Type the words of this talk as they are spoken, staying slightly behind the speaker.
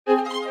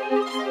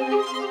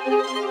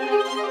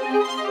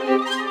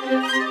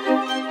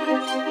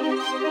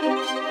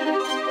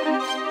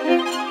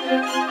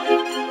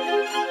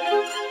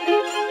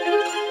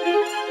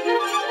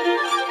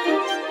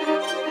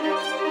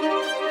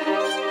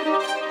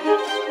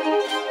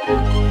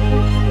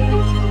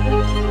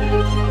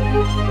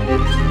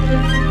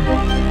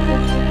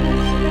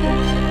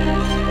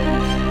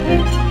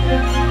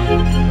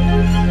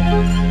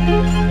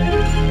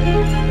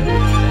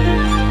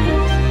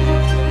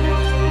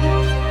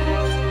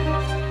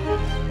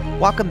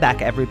Welcome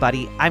back,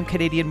 everybody. I'm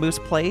Canadian Moose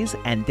Plays,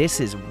 and this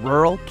is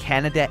Rural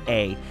Canada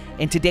A.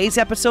 In today's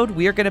episode,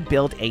 we are going to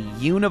build a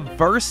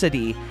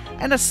university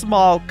and a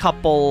small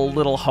couple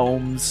little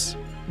homes,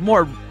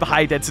 more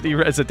high-density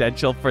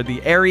residential for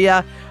the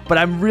area, but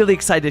I'm really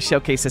excited to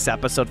showcase this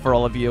episode for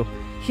all of you.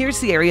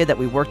 Here's the area that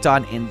we worked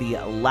on in the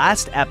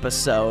last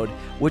episode,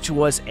 which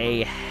was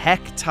a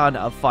heck ton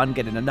of fun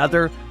getting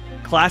another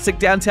classic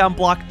downtown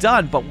block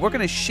done, but we're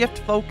going to shift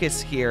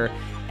focus here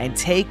and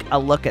take a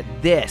look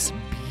at this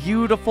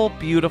beautiful,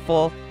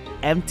 beautiful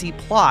empty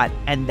plot,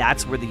 and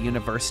that's where the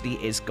university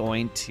is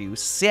going to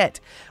sit.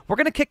 We're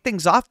going to kick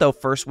things off, though,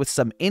 first with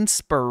some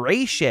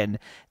inspiration.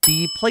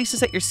 The places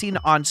that you're seeing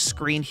on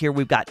screen here,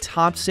 we've got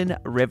Thompson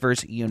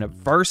Rivers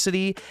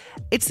University.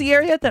 It's the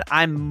area that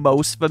I'm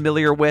most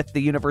familiar with,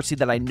 the university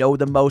that I know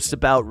the most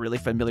about, really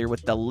familiar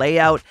with the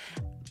layout.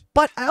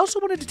 But I also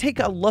wanted to take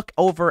a look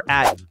over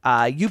at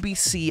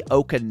UBC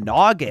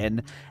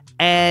Okanagan,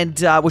 and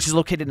which is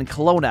located in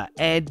Kelowna,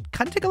 and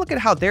kind of take a look at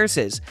how theirs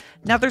is.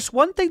 Now, there's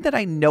one thing that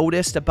I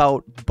noticed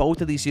about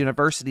both of these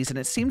universities, and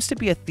it seems to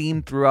be a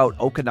theme throughout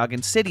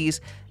Okanagan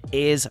cities,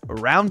 is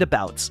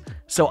roundabouts.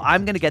 So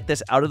I'm going to get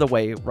this out of the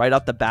way right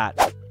off the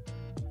bat.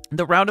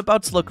 The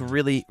roundabouts look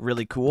really,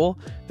 really cool.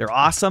 They're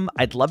awesome.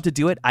 I'd love to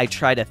do it. I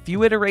tried a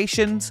few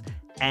iterations,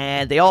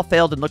 and they all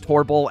failed and looked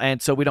horrible,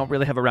 and so we don't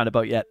really have a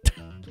roundabout yet.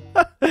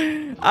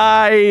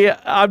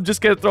 I'm just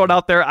gonna throw it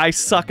out there. I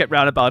suck at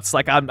roundabouts.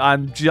 Like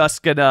I'm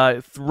just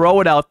gonna throw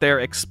it out there,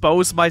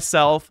 expose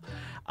myself.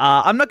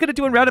 I'm not gonna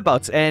do in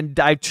roundabouts, and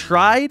I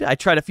tried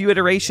a few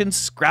iterations,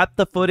 scrapped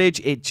the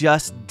footage. It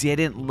just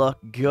didn't look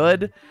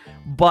good.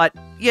 But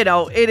you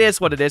know, it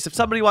is what it is. If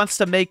somebody wants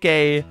to make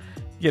a,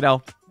 you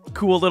know,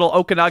 cool little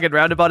Okanagan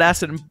roundabout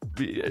asset and,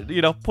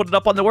 you know, put it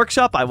up on the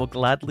workshop, I will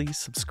gladly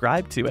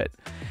subscribe to it.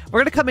 We're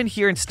going to come in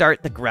here and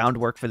start the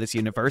groundwork for this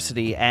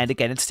university, and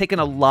again, it's taken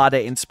a lot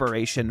of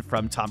inspiration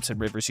from Thompson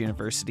Rivers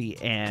University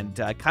and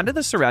kind of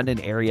the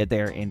surrounding area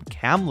there in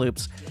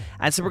Kamloops.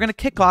 And so we're going to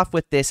kick off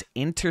with this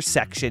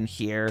intersection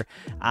here,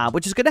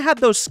 which is going to have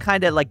those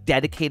kind of like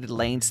dedicated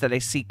lanes that I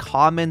see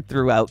common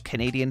throughout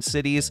Canadian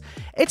cities.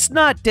 It's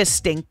not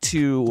distinct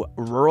to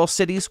rural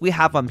cities. We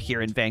have them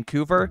here in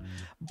Vancouver,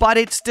 but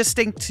it's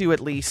distinct to at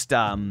least,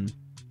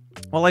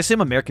 well, I assume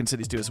American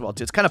cities do as well,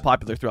 too. It's kind of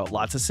popular throughout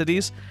lots of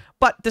cities,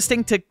 but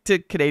distinct to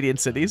Canadian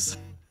cities.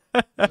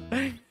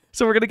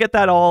 So we're going to get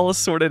that all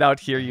sorted out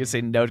here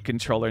using Node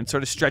Controller and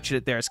sort of stretching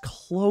it there as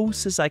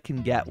close as I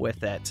can get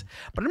with it.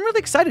 But I'm really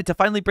excited to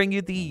finally bring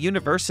you the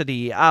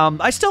university.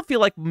 I still feel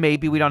like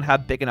maybe we don't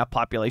have big enough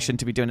population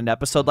to be doing an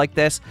episode like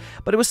this,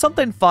 but it was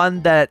something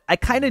fun that I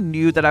kind of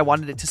knew that I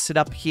wanted it to sit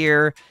up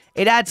here.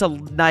 It adds a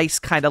nice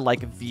kind of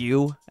like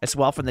view as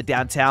well from the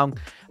downtown.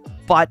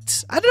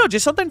 But I don't know,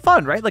 just something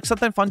fun, right? Like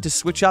something fun to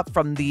switch up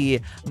from the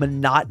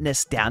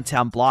monotonous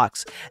downtown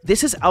blocks.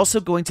 This is also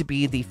going to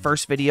be the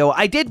first video.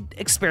 I did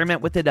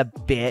experiment with it a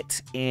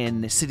bit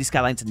in City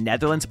Skylines in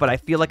Netherlands, but I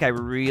feel like I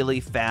really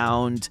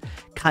found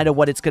kind of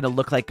what it's going to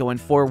look like going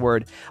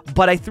forward.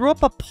 But I threw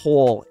up a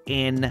poll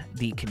in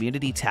the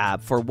community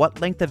tab for what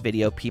length of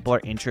video people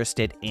are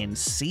interested in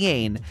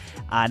seeing.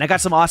 And I got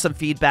some awesome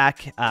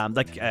feedback,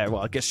 well,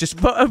 I guess just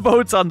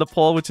votes on the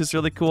poll, which is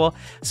really cool.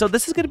 So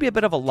this is going to be a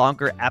bit of a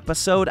longer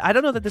episode. I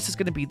don't know that this is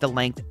going to be the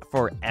length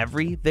for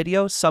every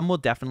video. Some will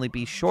definitely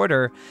be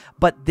shorter,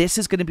 but this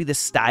is going to be the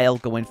style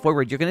going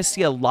forward. You're going to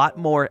see a lot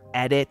more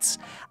edits.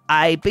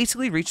 I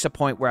basically reached a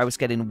point where I was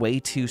getting way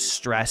too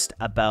stressed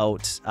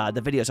about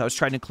the videos. I was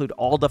trying to include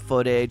all the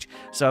footage,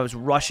 so I was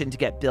rushing to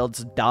get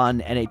builds done,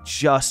 and it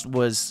just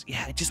was,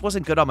 yeah, it just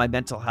wasn't good on my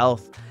mental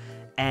health.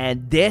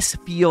 And this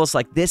feels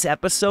like, this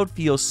episode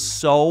feels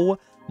so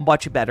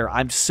much better.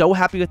 I'm so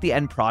happy with the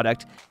end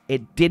product.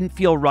 It didn't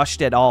feel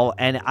rushed at all,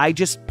 and I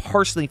just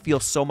personally feel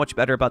so much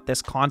better about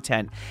this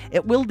content.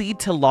 It will lead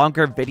to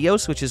longer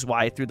videos, which is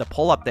why I threw the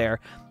poll up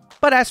there.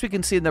 But as we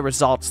can see in the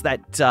results,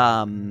 that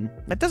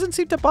doesn't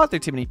seem to bother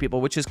too many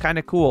people, which is kind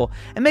of cool.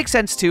 It makes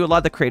sense, too. A lot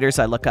of the creators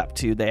I look up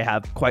to, they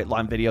have quite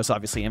long videos,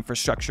 obviously,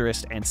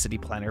 Infrastructurist and City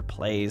Planner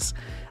Plays.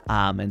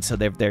 And so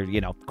they're you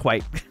know,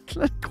 quite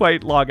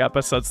long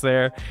episodes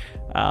there.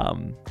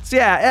 So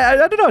yeah,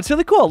 I don't know. It's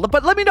really cool.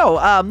 But let me know.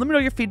 Let me know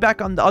your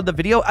feedback on the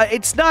video.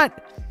 It's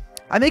not,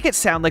 I make it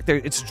sound like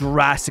it's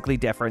drastically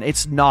different.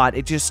 It's not.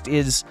 It just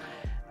is.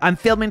 I'm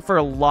filming for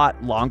a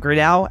lot longer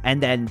now,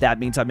 and then that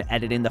means I'm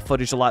editing the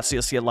footage a lot, so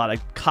you'll see a lot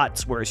of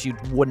cuts, whereas you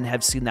wouldn't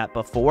have seen that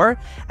before.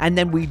 And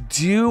then we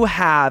do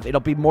have,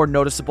 it'll be more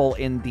noticeable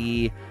in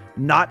the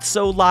not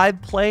so live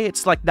play.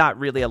 It's like not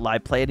really a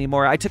live play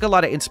anymore. I took a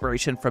lot of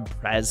inspiration from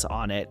Prez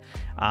on it.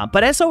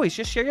 But as always,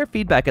 just share your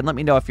feedback and let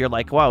me know if you're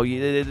like, wow,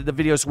 the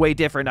video's way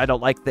different, I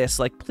don't like this.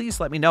 Like, please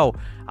let me know.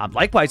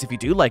 Likewise, if you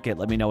do like it,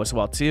 let me know as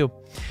well too.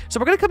 So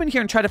we're gonna come in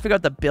here and try to figure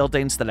out the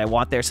buildings that I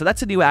want there. So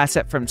that's a new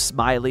asset from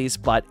Smiley's,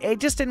 but it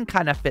just didn't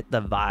kind of fit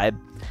the vibe.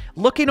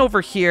 Looking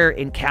over here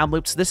in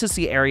Kamloops, this is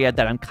the area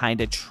that I'm kind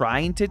of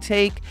trying to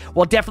take,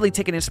 well, definitely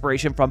taking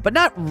inspiration from, but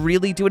not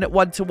really doing it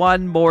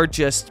one-to-one, more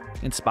just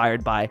inspired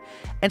inspired by.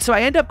 And so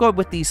I end up going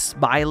with these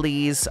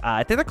Smileys.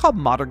 I think they're called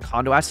modern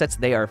condo assets.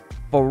 They are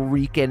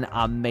freaking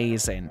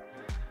amazing.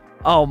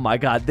 Oh my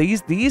god,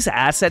 these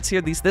assets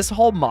here, this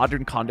whole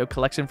modern condo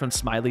collection from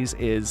Smileys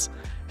is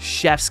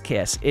chef's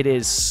kiss. It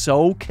is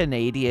so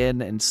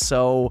Canadian and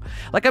so,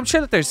 like, I'm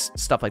sure that there's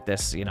stuff like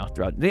this, you know,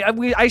 throughout.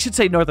 I should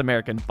say North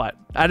American, but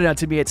I don't know,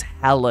 to me it's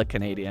hella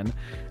Canadian.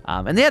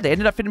 And yeah, they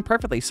ended up fitting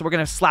perfectly. So we're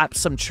gonna slap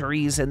some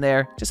trees in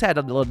there. Just add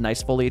a little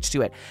nice foliage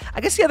to it.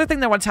 I guess the other thing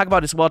that I want to talk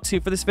about as well too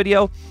for this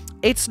video,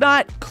 it's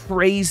not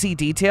crazy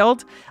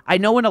detailed. I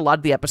know in a lot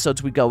of the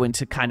episodes we go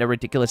into kind of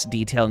ridiculous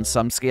detail in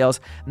some scales.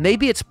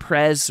 Maybe it's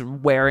Prez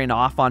wearing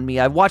off on me.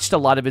 I've watched a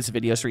lot of his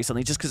videos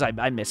recently just because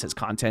I miss his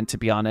content, to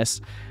be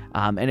honest.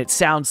 And it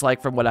sounds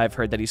like, from what I've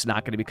heard, that he's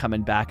not going to be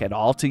coming back at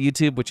all to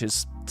YouTube, which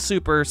is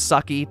super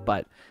sucky.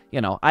 But, you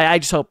know, I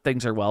just hope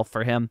things are well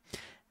for him.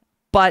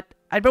 But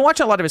I've been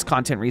watching a lot of his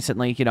content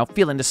recently, you know,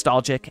 feeling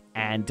nostalgic,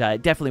 and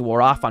definitely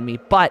wore off on me.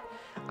 But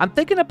I'm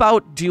thinking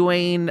about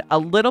doing a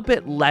little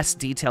bit less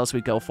detail as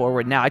we go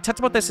forward. Now, I talked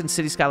about this in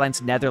City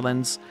Skylines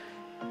Netherlands,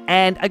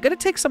 and I'm going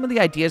to take some of the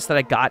ideas that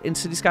I got in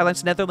City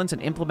Skylines Netherlands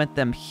and implement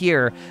them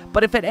here.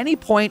 But if at any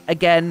point,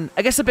 again,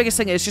 I guess the biggest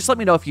thing is just let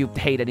me know if you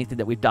hate anything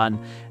that we've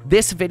done.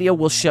 This video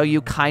will show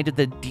you kind of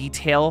the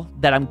detail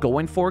that I'm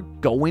going for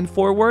going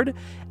forward,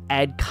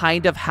 and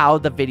kind of how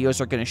the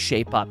videos are going to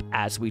shape up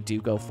as we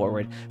do go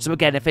forward. So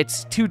again, if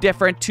it's too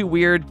different, too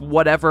weird,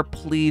 whatever,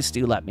 please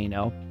do let me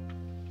know.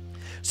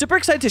 Super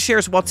excited to share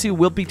as well too,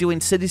 we'll be doing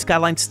City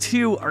Skylines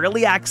 2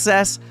 Early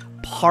Access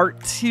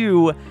Part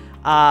 2.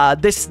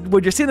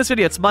 When you're seeing this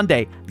video, it's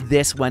Monday,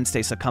 this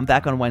Wednesday. So come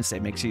back on Wednesday.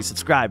 Make sure you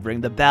subscribe,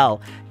 ring the bell.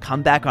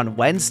 Come back on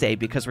Wednesday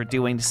because we're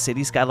doing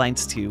City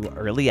Skylines 2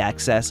 Early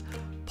Access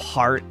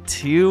Part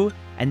 2.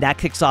 And that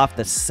kicks off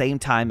the same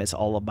time as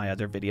all of my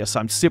other videos. So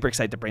I'm super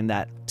excited to bring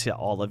that to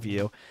all of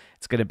you.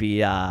 It's going to be,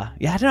 yeah,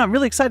 I don't know. I'm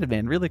really excited,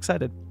 man. Really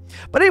excited.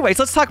 But anyways,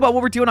 let's talk about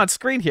what we're doing on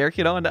screen here.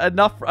 You know,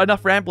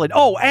 enough rambling.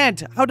 Oh,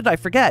 and how did I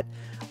forget?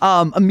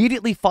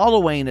 Immediately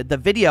following the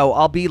video,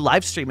 I'll be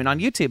live streaming on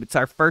YouTube. It's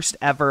our first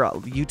ever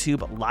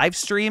YouTube live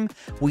stream.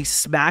 We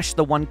smashed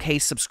the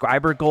 1K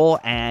subscriber goal,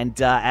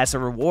 and as a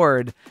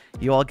reward,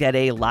 you all get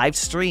a live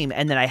stream.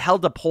 And then I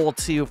held a poll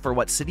too for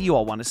what city you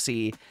all want to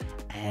see,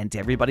 and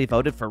everybody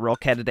voted for Rural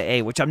Canada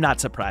A, which I'm not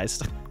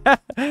surprised.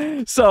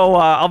 So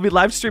I'll be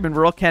live streaming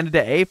Rural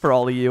Canada A for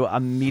all of you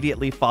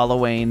immediately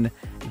following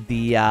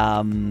the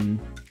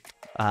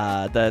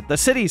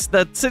City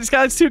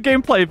Skylines 2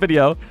 gameplay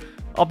video.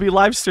 I'll be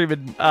live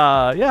streaming.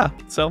 Yeah,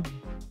 so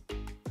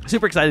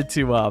super excited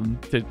to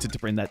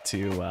bring that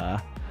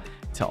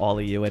to all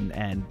of you,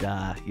 and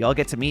you all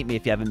get to meet me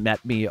if you haven't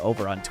met me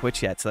over on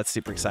Twitch yet. So that's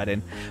super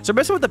exciting. So I'm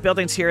messing with the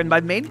buildings here, and my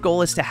main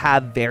goal is to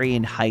have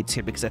varying heights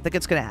here because I think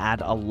it's going to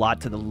add a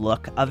lot to the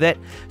look of it.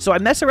 So I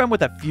mess around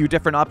with a few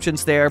different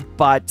options there,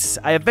 but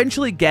I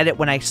eventually get it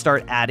when I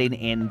start adding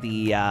in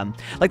the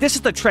like this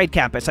is the trade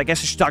campus. I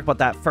guess I should talk about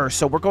that first.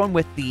 So we're going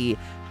with the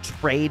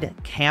trade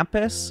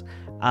campus.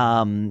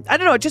 I don't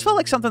know, it just felt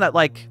like something that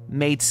like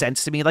made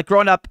sense to me. Like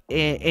growing up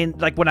in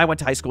like when I went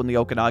to high school in the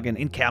Okanagan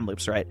in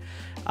Kamloops, right?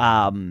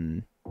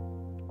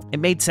 It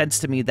made sense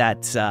to me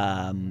that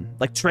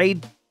like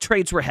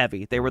trades were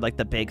heavy. They were like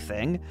the big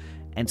thing.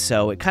 And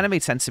so it kind of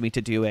made sense to me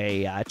to do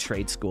a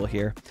trade school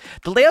here.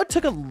 The layout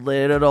took a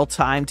little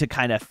time to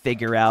kind of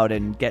figure out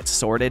and get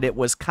sorted. It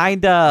was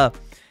kind of,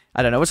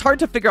 I don't know, it was hard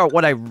to figure out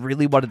what I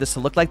really wanted this to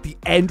look like. The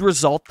end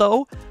result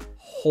though,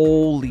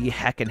 holy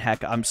heck,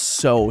 I'm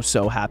so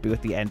happy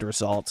with the end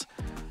result.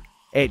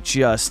 It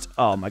just,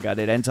 oh my god,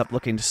 it ends up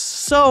looking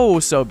so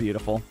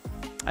beautiful.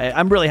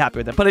 I'm really happy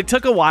with it, but it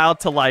took a while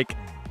to like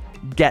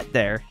get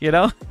there, you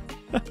know?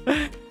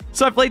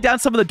 So I've laid down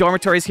some of the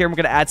dormitories here, and we're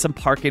going to add some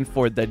parking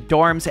for the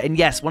dorms. And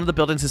yes, one of the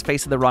buildings is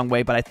facing the wrong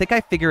way, but I think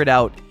I figured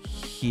out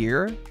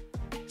here.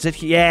 Is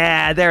it?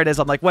 Yeah, there it is.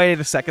 I'm like, wait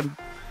a second.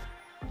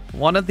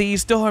 One of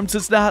these dorms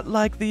is not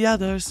like the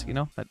others. You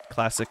know, that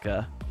classic,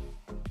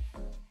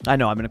 I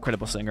know, I'm an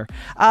incredible singer.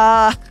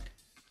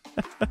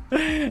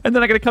 And then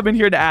I'm going to come in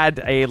here to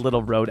add a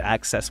little road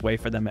access way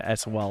for them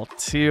as well,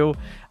 too.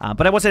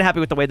 But I wasn't happy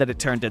with the way that it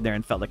turned in there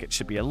and felt like it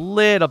should be a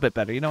little bit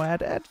better. You know,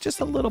 add just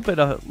a little bit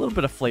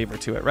of flavor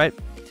to it, right?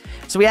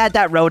 So we add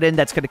that road in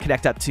that's going to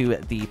connect up to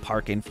the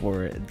parking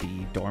for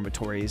the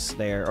dormitories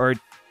there. Or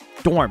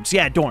dorms.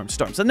 Yeah,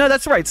 dorms. No,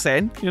 that's the right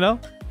saying, you know?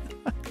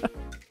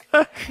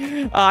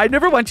 I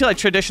never went to like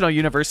traditional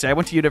university. I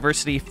went to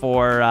university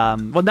for,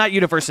 well, not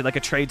university, like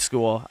a trade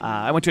school.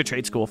 I went to a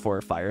trade school for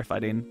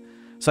firefighting.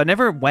 So I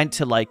never went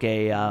to like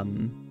a,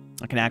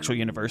 like an actual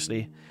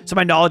university. So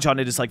my knowledge on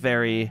it is like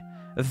very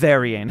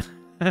varying,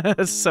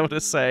 so to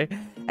say.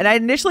 And I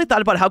initially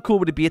thought about how cool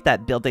would it be if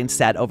that building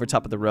sat over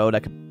top of the road. I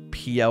could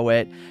PO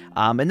it.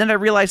 And then I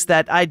realized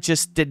that I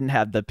just didn't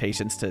have the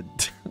patience to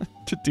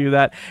to do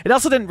that. It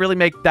also didn't really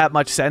make that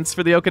much sense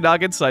for the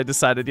Okanagan, so I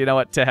decided, you know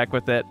what, to heck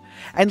with it.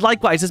 And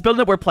likewise, this building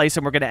that we're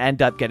placing, we're going to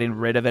end up getting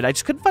rid of it. I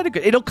just couldn't find a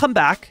good... It'll come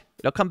back.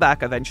 It'll come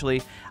back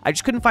eventually. I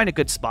just couldn't find a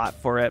good spot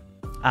for it.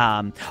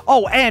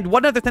 Oh, and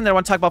one other thing that I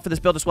want to talk about for this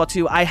build as well,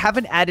 too. I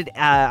haven't added,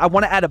 I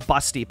want to add a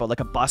bus depot, like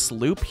a bus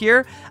loop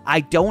here.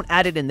 I don't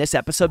add it in this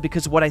episode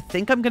because what I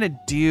think I'm going to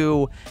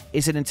do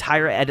is an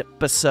entire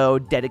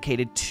episode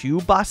dedicated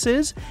to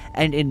buses.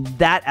 And in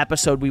that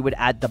episode, we would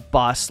add the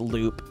bus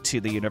loop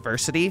to the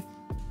university.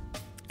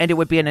 And it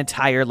would be an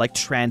entire, like,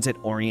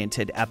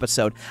 transit-oriented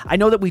episode. I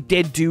know that we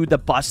did do the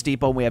bus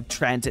depot and we have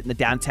transit in the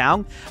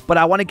downtown, but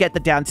I want to get the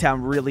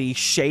downtown really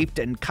shaped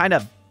and kind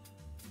of,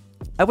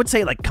 I would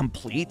say, like,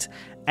 complete,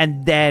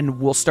 and then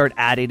we'll start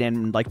adding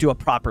in, like, do a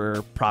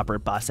proper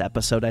bus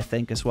episode, I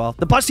think, as well.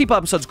 The bus depot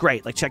episode's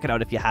great. Like, check it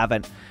out if you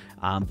haven't.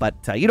 But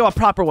you know, a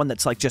proper one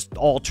that's, like, just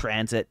all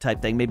transit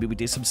type thing. Maybe we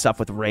do some stuff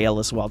with rail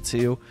as well,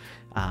 too.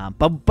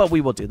 But we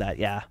will do that,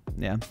 yeah.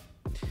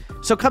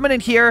 So coming in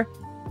here,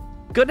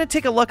 gonna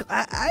take a look.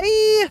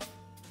 I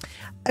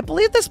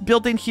believe this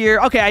building here.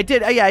 Okay, I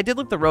did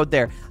look at the road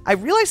there. I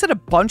realized that a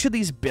bunch of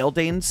these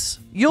buildings,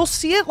 you'll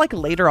see it, like,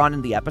 later on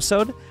in the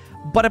episode.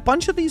 But a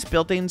bunch of these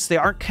buildings, they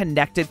aren't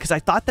connected because I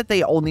thought that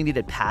they only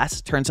needed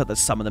paths. Turns out that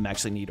some of them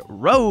actually need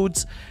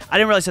roads. I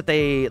didn't realize that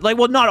they, like,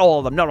 well, not all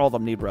of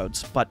them need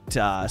roads, but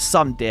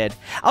some did.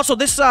 Also,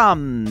 this,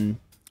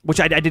 which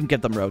I didn't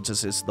give them roads,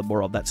 is the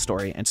moral of that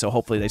story, and so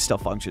hopefully they still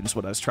function is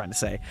what I was trying to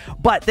say.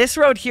 But this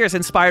road here is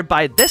inspired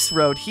by this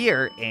road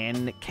here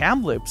in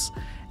Kamloops.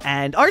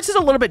 And ours is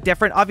a little bit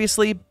different,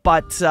 obviously,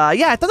 but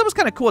yeah, I thought it was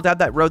kind of cool to have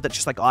that road that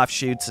just, like,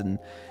 offshoots and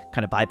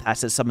kind of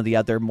bypasses some of the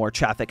other more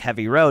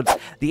traffic-heavy roads.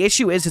 The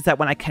issue is that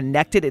when I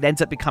connect it, it ends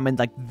up becoming,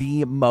 like,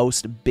 the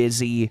most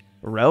busy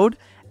road,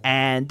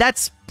 and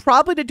that's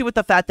probably to do with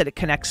the fact that it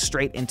connects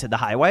straight into the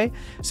highway.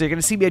 So you're going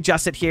to see me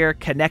adjust it here,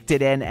 connect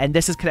it in, and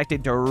this is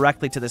connected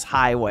directly to this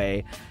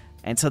highway,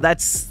 and so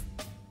that's,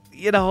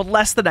 you know,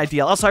 less than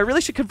ideal. Also, I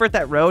really should convert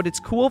that road. It's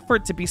cool for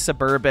it to be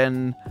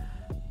suburban,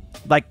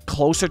 like,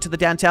 closer to the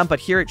downtown, but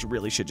here it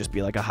really should just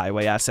be, like, a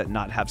highway asset and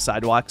not have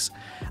sidewalks.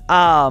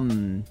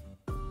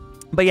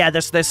 But yeah,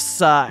 this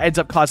ends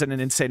up causing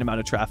an insane amount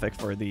of traffic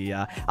for the...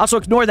 Also,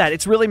 ignore that.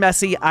 It's really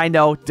messy. I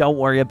know. Don't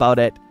worry about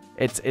it.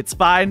 It's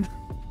fine.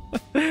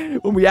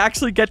 When we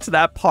actually get to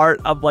that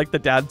part of, like, the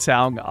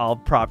downtown, I'll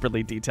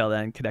properly detail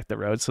that and connect the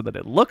road so that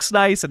it looks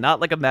nice and not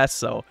like a mess.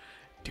 So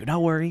do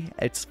not worry.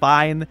 It's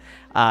fine.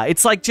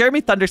 It's like Jeremy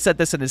Thunder said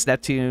this in his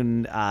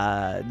Neptune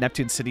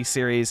City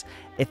series.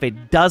 If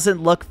it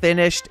doesn't look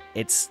finished,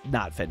 it's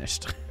not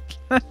finished.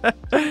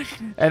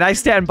 And I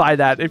stand by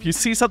that. If you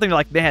see something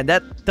like, man,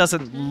 that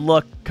doesn't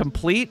look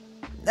complete,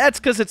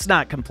 that's because it's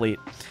not complete.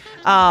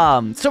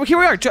 So here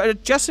we are,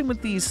 adjusting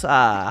with these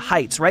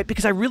heights, right?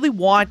 Because I really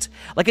want,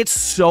 like, it's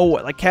so,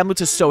 like,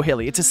 Kamloops is so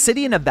hilly. It's a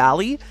city in a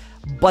valley,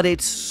 but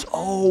it's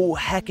so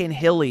heckin'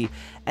 hilly.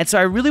 And so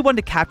I really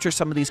wanted to capture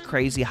some of these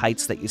crazy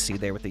heights that you see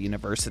there with the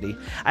university.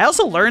 I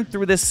also learned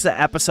through this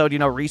episode, you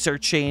know,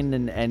 researching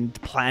and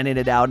planning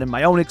it out in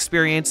my own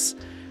experience.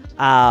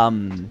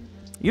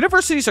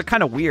 Universities are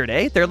kind of weird,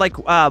 eh? They're like,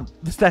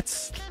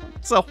 that's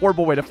a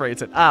horrible way to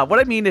phrase it. What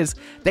I mean is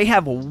they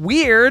have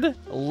weird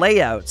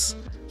layouts.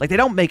 Like, they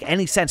don't make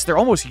any sense. They're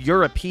almost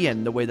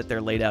European, the way that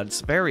they're laid out.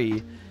 It's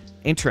very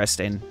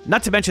interesting.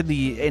 Not to mention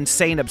the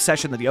insane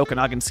obsession that the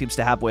Okanagan seems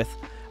to have with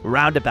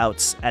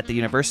roundabouts at the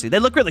university. They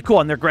look really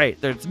cool and they're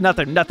great. There's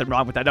nothing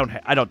wrong with that.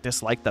 I don't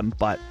dislike them,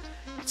 but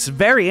it's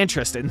very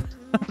interesting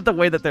the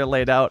way that they're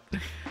laid out.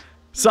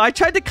 So I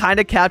tried to kind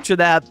of capture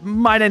that.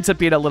 Mine ends up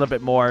being a little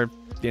bit more,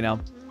 you know,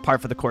 par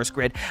for the course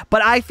grid.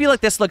 But I feel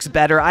like this looks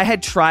better. I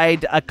had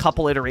tried a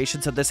couple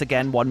iterations of this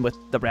again, one with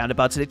the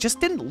roundabouts, and it just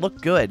didn't look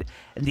good.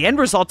 And the end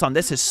result on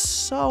this is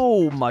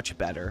so much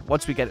better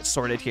once we get it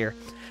sorted here.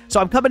 So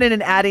I'm coming in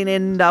and adding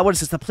in, what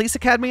is this, the police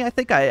academy? I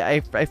think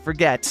I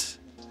forget.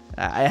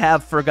 I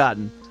have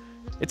forgotten.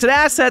 It's an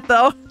asset,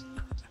 though.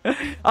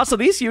 Also,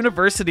 these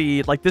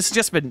university, like, this has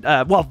just been,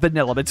 well,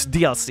 vanilla, but it's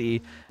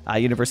DLC,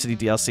 university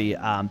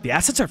DLC. The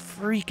assets are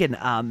freaking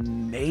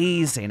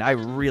amazing. I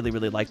really,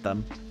 really like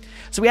them.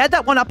 So we add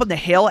that one up on the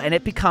hill, and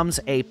it becomes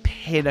a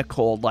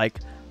pinnacle, like,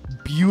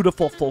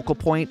 beautiful focal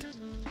point.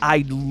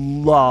 I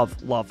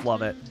love, love,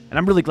 love it. And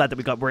I'm really glad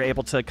that we're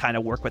able to kind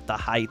of work with the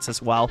heights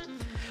as well.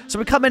 So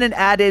we come in and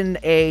add in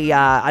a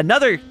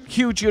another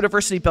huge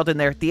university building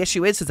there. The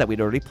issue is that we'd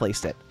already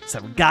placed it. So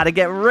we got to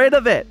get rid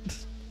of it.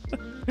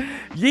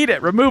 Yeet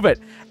it, remove it.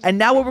 And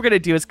now what we're going to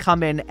do is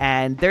come in,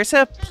 and there's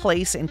a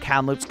place in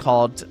Kamloops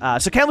called...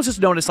 so Kamloops is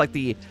known as, like,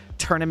 the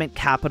Tournament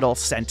Capital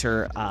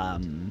Center,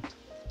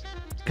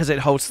 because it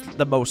hosts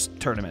the most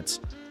tournaments.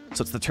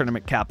 So it's the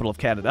Tournament Capital of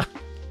Canada.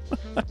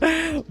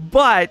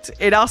 But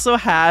it also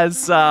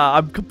has...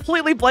 I'm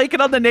completely blanking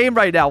on the name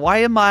right now. Why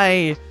am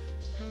I...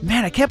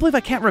 Man, I can't believe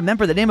I can't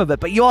remember the name of it,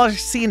 but you all are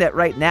seeing it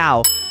right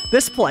now.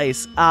 This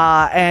place.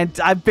 And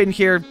I've been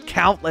here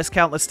countless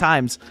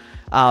times.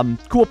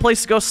 Cool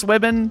place to go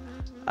swimming.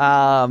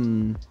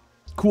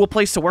 Cool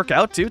place to work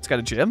out, too. It's got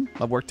a gym.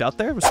 I worked out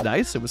there. It was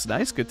nice. It was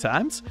nice. Good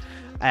times.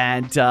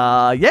 And,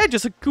 yeah,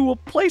 just a cool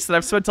place that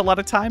I've spent a lot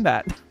of time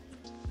at.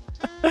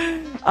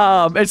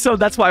 And so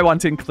that's why I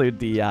wanted to include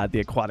the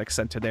aquatic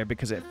center there,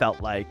 because it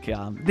felt like,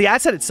 the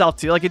asset itself,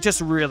 too, like, it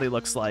just really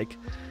looks like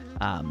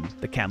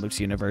the Kamloops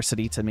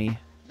University to me,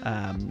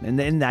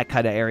 in that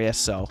kind of area.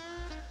 So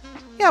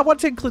yeah, I wanted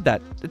to include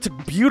that. It's a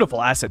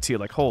beautiful asset too.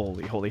 Like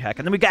holy heck!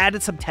 And then we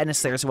added some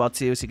tennis there as well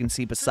too, so you can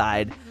see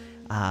beside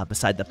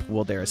the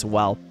pool there as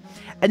well.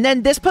 And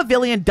then this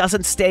pavilion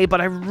doesn't stay, but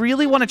I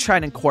really want to try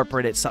and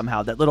incorporate it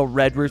somehow. That little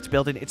red roofed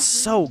building, it's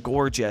so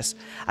gorgeous.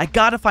 I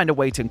gotta find a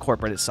way to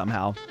incorporate it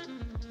somehow.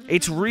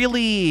 It's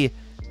really,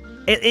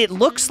 it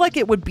looks like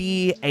it would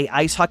be a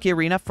ice hockey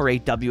arena for a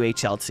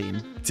WHL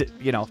team,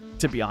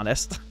 to be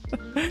honest.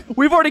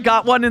 We've already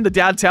got one in the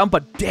downtown,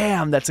 but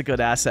damn, that's a good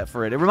asset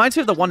for it. It reminds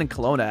me of the one in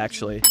Kelowna,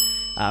 actually,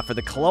 for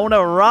the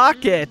Kelowna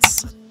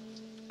Rockets.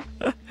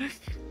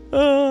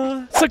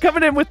 So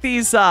coming in with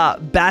these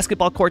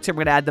basketball courts here,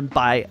 we're going to add them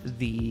by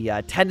the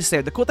tennis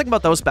there. The cool thing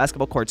about those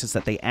basketball courts is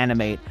that they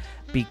animate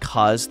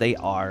because they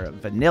are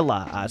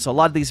vanilla. So a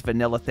lot of these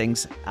vanilla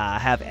things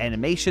have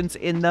animations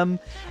in them,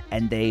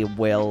 and they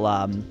will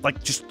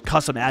like just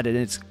custom added,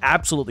 and it's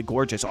absolutely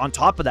gorgeous. On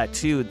top of that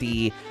too,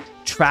 the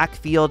track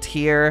field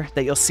here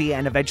that you'll see,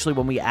 and eventually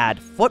when we add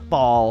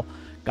football,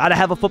 gotta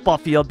have a football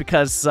field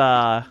because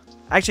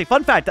actually,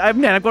 fun fact, I'm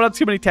going on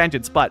too many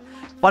tangents, but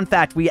fun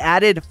fact, we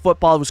added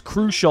football. It was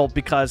crucial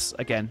because,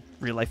 again,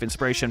 real-life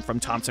inspiration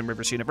from Thompson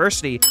Rivers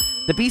University.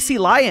 The BC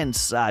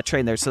Lions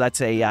train there, so that's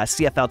a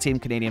CFL team,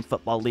 Canadian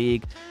Football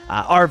League,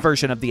 our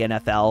version of the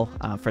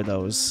NFL for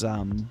those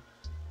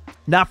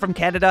not from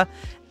Canada.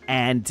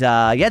 And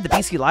yeah, the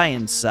BC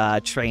Lions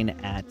train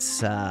at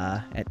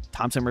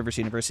Thompson Rivers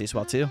University as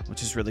well too,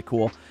 which is really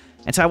cool.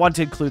 And so I wanted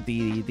to include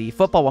the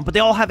football one, but they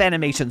all have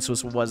animations,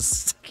 was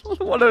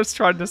what I was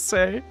trying to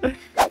say.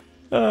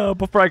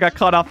 Before I got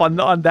caught off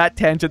on that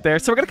tangent there.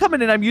 So we're going to come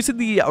in, and I'm using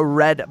the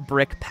red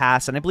brick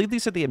paths, and I believe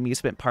these are the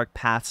amusement park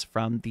paths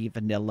from the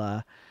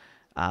vanilla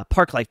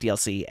Park Life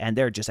DLC, and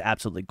they're just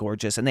absolutely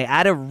gorgeous. And they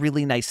add a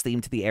really nice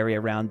theme to the area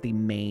around the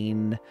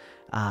main,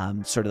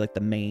 sort of like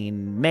the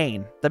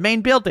main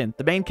building,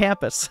 the main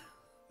campus.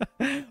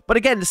 But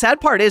again, the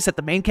sad part is that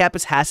the main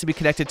campus has to be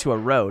connected to a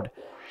road.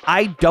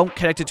 I don't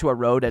connect it to a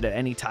road at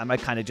any time. I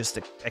kind of just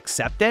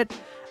accept it.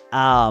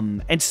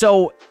 And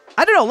so,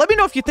 I don't know. Let me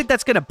know if you think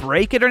that's going to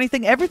break it or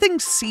anything. Everything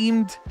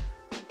seemed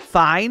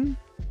fine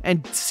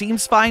and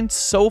seems fine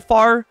so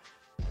far,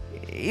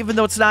 even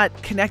though it's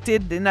not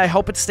connected, and I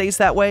hope it stays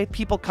that way.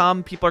 People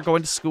come, people are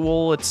going to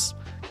school. It's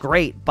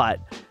great, but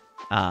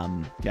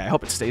yeah, I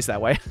hope it stays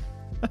that way.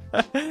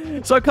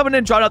 So I'm coming in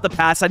and drawing out the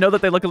paths. I know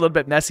that they look a little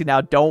bit messy now.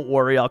 Don't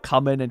worry, I'll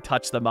come in and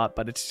touch them up,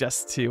 but it's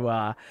just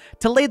to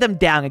lay them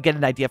down and get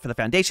an idea for the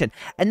foundation.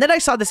 And then I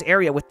saw this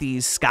area with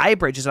these sky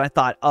bridges, and I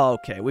thought, oh,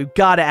 okay, we've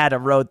got to add a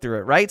road through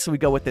it, right? So we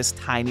go with this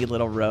tiny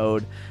little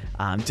road,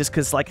 just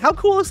because, like, how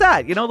cool is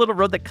that? You know, a little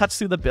road that cuts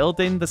through the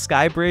building, the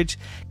sky bridge,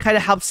 kind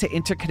of helps to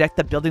interconnect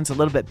the buildings a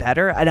little bit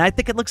better, and I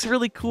think it looks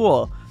really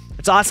cool.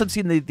 It's awesome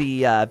seeing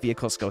the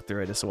vehicles go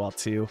through it as well,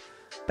 too.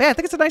 But yeah, I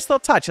think it's a nice little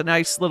touch, a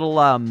nice little,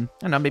 I don't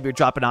know, maybe you're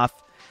dropping off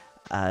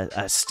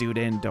a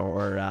student,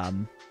 or I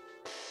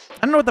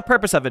don't know what the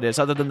purpose of it is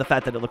other than the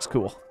fact that it looks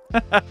cool.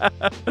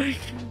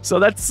 So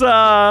that's,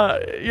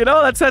 you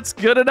know, that's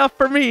good enough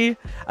for me.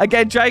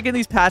 Again, dragging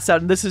these paths out,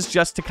 and this is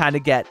just to kind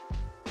of get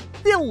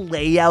the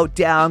layout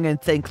down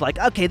and think like,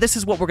 okay, this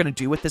is what we're going to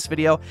do with this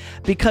video,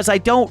 because I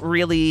don't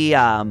really,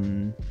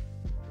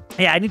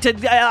 yeah,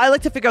 I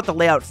like to figure out the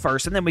layout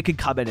first, and then we can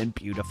come in and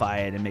beautify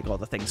it and make all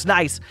the things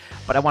nice.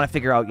 But I want to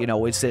figure out, you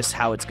know, is this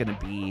how it's going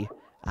to be?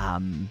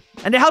 And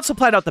it helps to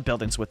plan out the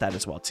buildings with that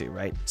as well, too,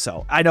 right?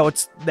 So I know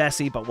it's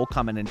messy, but we'll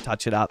come in and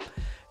touch it up.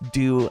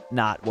 Do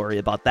not worry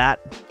about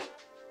that.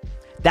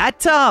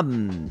 That,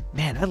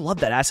 man, I love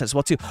that asset as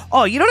well, too.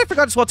 Oh, you know what I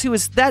forgot as well, too,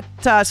 is that,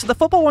 so the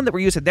football one that we're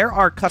using, there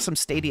are custom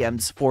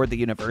stadiums for the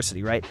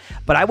university, right?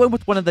 But I went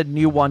with one of the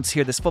new ones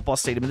here, this football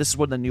stadium, and this is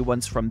one of the new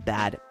ones from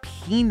Bad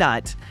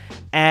Peanut.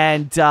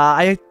 And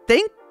I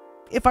think,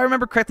 if I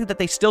remember correctly, that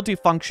they still do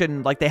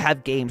function, like they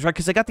have games, right?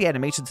 Because they got the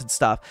animations and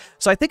stuff.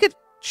 So I think it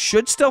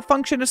should still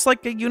function as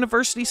like a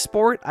university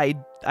sport,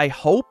 I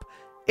hope.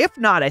 If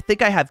not, I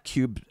think I have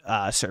cube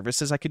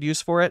services I could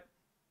use for it.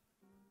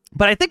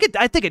 But I think it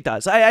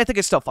does. I think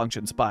it still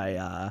functions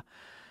by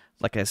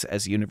like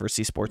as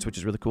university sports, which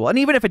is really cool. And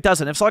even if it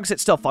doesn't, as long as it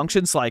still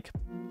functions, like,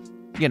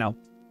 you know,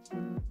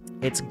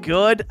 it's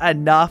good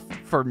enough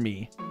for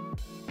me.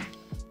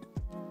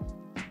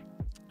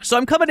 So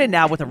I'm coming in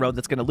now with a road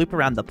that's going to loop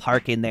around the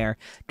park in there,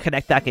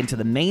 connect back into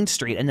the main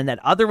street, and then that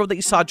other road that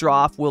you saw draw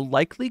off will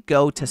likely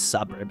go to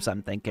suburbs,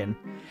 I'm thinking.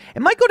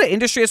 It might go to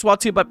industry as well,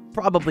 too, but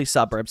probably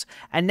suburbs.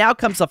 And now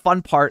comes the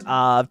fun part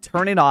of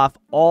turning off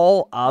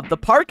all of the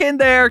park in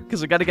there,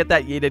 because we got to get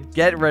that yeeted.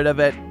 Get rid of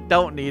it.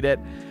 Don't need it.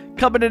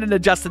 Coming in and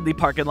adjusting the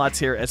parking lots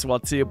here as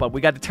well, too, but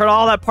we got to turn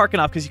all that parking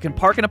off, because you can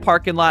park in a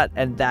parking lot,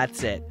 and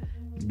that's it.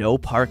 No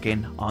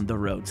parking on the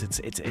roads.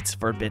 It's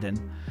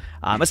forbidden.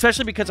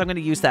 Especially because I'm going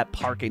to use that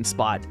parking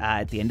spot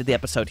at the end of the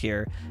episode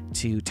here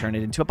to turn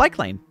it into a bike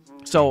lane.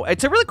 So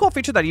it's a really cool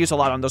feature that I use a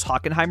lot on those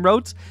Hockenheim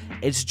roads.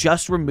 It's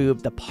just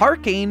remove the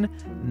parking,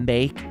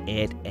 make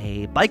it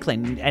a bike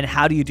lane. And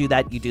how do you do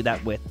that? You do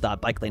that with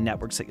bike lane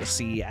networks that you'll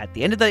see at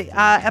the end of the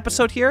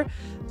episode here.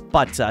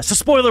 But, so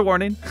spoiler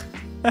warning.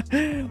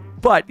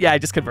 But yeah, I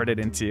just converted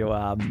into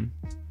a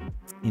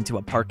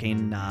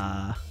parking,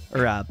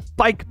 or a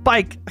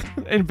bike,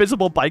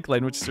 invisible bike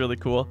lane, which is really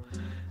cool.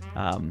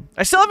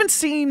 I still haven't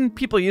seen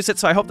people use it,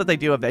 so I hope that they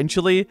do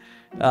eventually.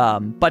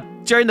 But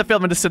during the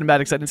film and the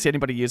cinematics, I didn't see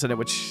anybody using it,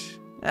 which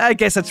I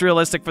guess that's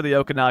realistic for the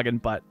Okanagan,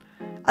 but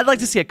I'd like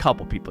to see a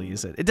couple people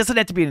use it. It doesn't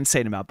have to be an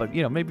insane amount, but,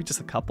 you know, maybe just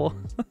a couple.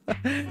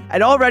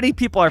 And already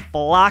people are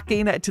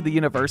flocking to the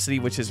university,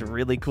 which is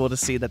really cool to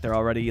see that they're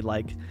already,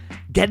 like,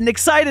 getting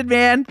excited,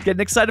 man. Getting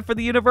excited for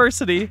the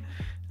university.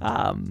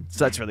 So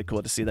that's really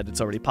cool to see that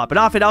it's already popping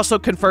off. It also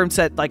confirms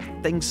that, like,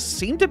 things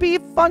seem to be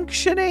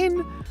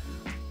functioning.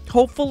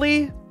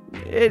 Hopefully,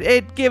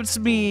 it gives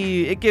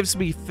me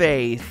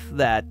faith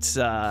that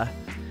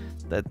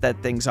that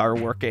things are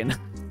working,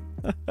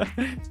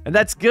 and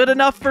that's good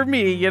enough for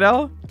me, you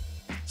know.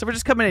 So we're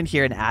just coming in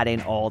here and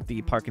adding all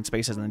the parking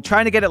spaces and then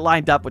trying to get it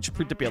lined up, which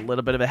proved to be a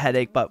little bit of a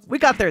headache, but we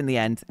got there in the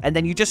end. And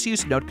then you just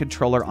use node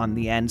controller on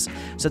the ends.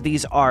 So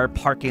these are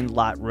parking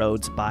lot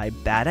roads by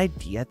Bad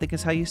Idea, I think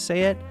is how you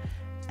say it.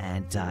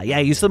 And yeah,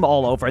 use them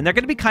all over, and they're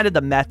going to be kind of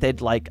the method.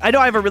 Like, I know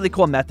I have a really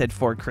cool method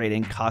for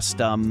creating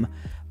custom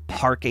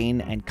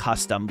parking and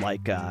custom,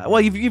 like, well,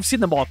 you've seen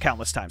them all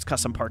countless times,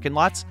 custom parking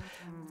lots.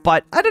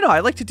 But I don't know, I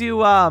like to do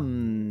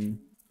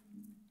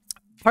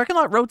parking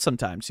lot roads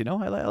sometimes, you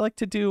know. I like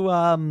to do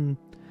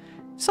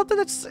something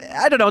that's,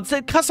 I don't know, it's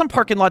like custom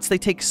parking lots. They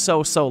take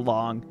so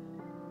long,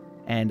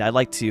 and I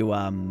like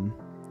to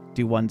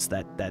do ones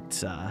that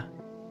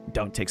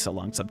don't take so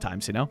long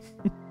sometimes, you know.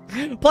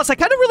 Plus, I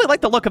kind of really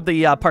like the look of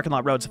the parking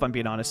lot roads, if I'm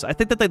being honest. I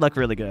think that they look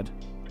really good.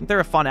 They're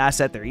a fun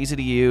asset. They're easy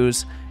to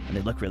use, and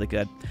they look really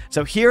good.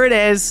 So here it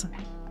is.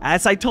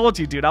 As I told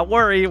you, do not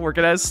worry. We're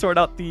going to sort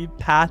out the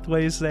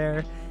pathways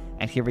there.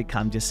 And here we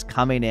come, just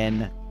coming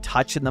in,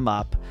 touching them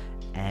up.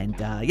 And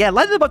yeah,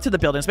 lining them up to the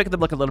buildings, making them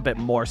look a little bit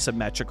more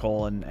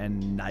symmetrical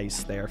and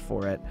nice there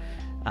for it.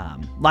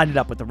 Line it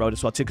up with the road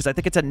as well, too, because I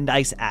think it's a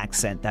nice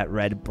accent, that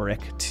red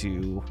brick,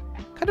 to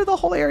kind of the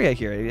whole area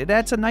here. It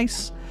adds a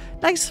nice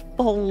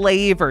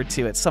flavor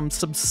to it. Some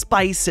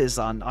spices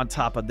on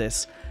top of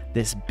this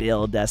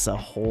build as a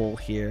whole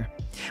here.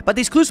 But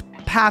these cruise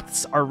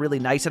paths are really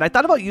nice, and I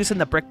thought about using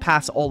the brick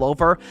paths all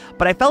over,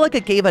 but I felt like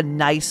it gave a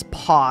nice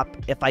pop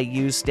if I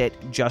used it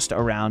just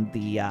around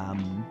the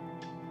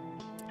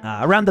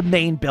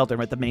main building,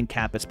 right? The main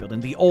campus building,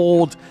 the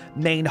old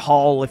main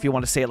hall, if you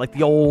want to say it, like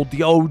the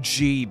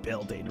OG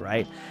building,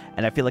 right?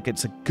 And I feel like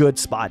it's a good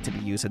spot to be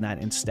using that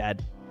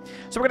instead.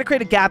 So we're going to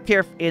create a gap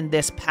here in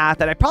this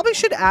path, and I probably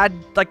should add,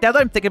 like, now that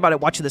I'm thinking about it,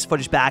 watching this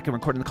footage back and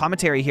recording the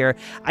commentary here,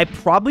 I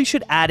probably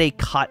should add a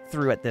cut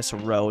through at this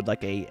road,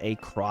 like a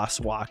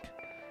crosswalk.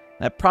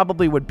 That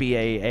probably would be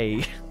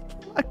a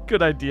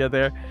good idea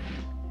there.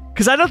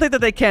 Because I don't think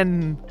that they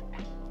can,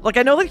 like,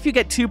 I know, like, if you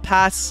get two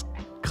paths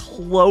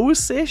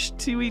close-ish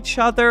to each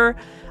other,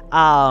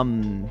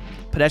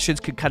 pedestrians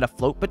could kind of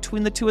float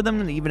between the two of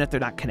them, and even if they're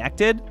not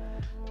connected.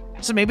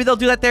 So maybe they'll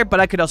do that there, but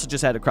I could also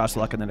just add a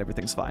crosswalk and then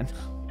everything's fine.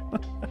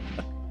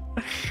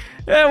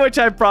 Yeah, which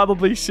I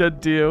probably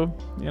should do,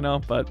 you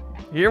know, but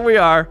here we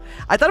are.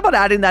 I thought about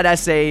adding that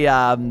as a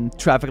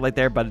traffic light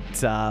there, but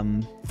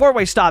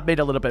four-way stop made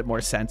a little bit more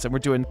sense, and we're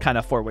doing kind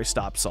of four-way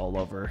stops all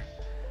over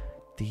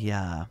the,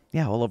 yeah,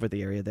 all over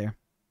the area there.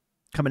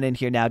 Coming in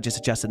here now, just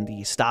adjusting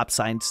the stop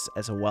signs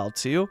as well,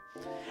 too.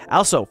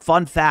 Also,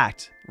 fun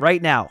fact,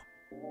 right now,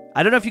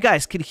 I don't know if you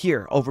guys can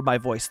hear over my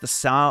voice the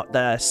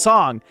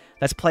song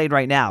that's playing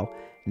right now.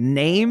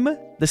 Name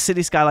the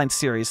City Skylines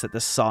series that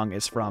this song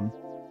is from.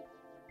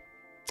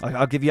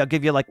 I'll give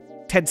you like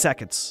 10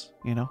 seconds,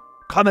 you know.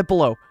 Comment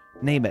below.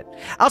 Name it.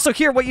 Also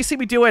here, what you see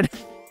me doing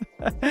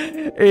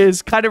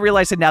is kind of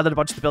realizing now that a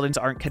bunch of the buildings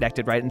aren't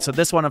connected, right? And so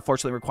this one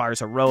unfortunately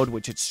requires a road,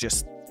 which it's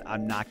just,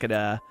 I'm not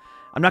gonna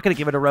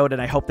give it a road,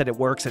 and I hope that it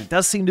works, and it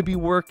does seem to be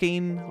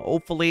working,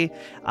 hopefully.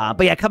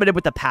 But yeah, coming in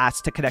with the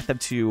paths to connect them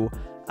to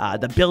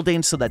the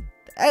buildings, so that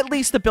at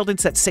least the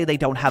buildings that say they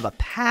don't have a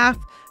path,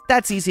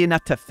 that's easy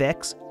enough to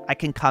fix. I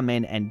can come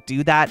in and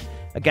do that.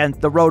 Again,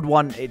 the road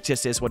one, it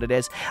just is what it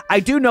is. I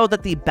do know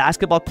that the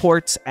basketball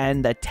courts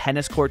and the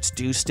tennis courts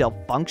do still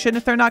function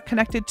if they're not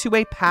connected to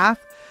a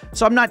path,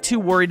 so I'm not too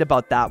worried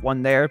about that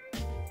one there.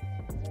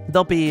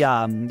 They'll be,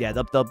 yeah,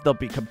 they'll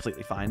be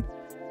completely fine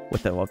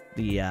with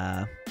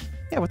yeah,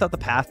 without the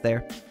path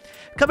there.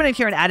 Coming in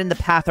here and adding the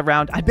path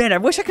around. Man, I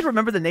wish I could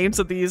remember the names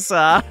of these,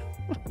 the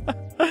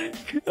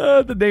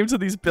names of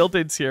these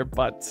buildings here,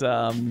 but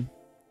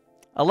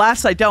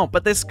alas, I don't.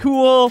 But this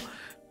cool,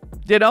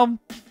 you know,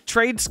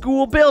 trade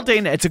school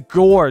building, it's a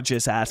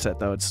gorgeous asset,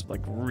 though. It's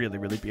like really,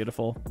 really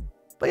beautiful.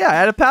 But yeah, I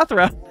had a path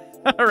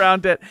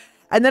around it.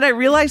 And then I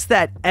realized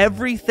that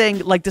everything,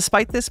 like,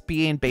 despite this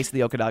being based in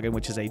the Okanagan,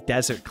 which is a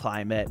desert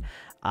climate,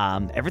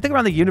 everything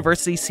around the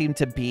university seemed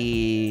to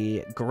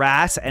be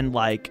grass and,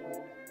 like,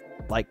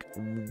 like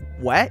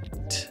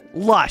wet,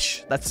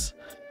 lush. That's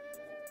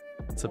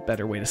a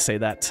better way to say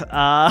that.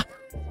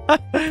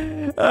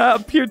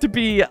 Appeared to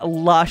be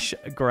lush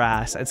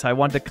grass, and so I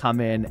wanted to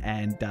come in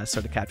and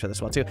sort of capture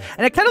this well too.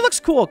 And it kind of looks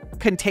cool,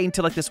 contained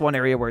to like this one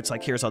area where it's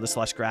like here's all this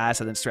lush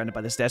grass, and then surrounded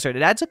by this desert.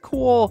 It adds a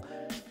cool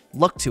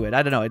look to it.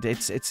 I don't know.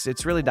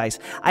 It's really nice.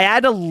 I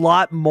add a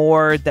lot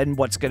more than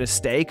what's gonna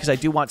stay because I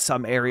do want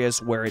some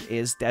areas where it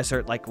is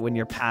desert, like when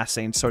you're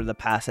passing sort of the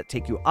paths that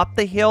take you up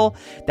the hill.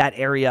 That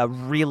area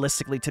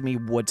realistically to me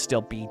would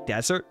still be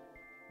desert.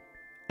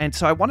 And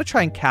so I want to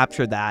try and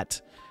capture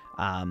that.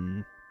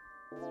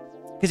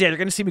 Because, yeah, you're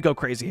going to see me go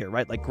crazy here,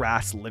 right? Like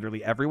grass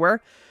literally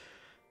everywhere.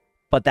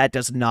 But that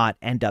does not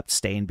end up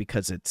staying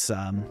because it's,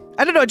 I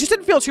don't know, it just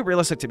didn't feel too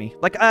realistic to me.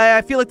 Like,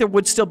 I feel like there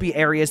would still be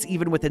areas,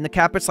 even within the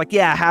campus. Like,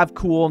 yeah, have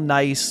cool,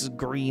 nice,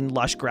 green,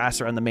 lush grass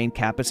around the main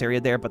campus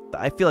area there. But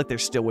I feel like there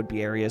still would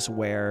be areas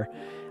where,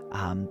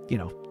 you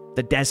know,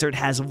 the desert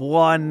has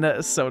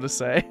won, so to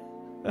say.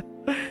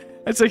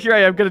 And so here I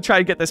am going to try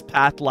and get this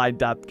path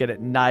lined up, get it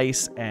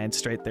nice and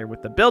straight there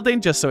with the building,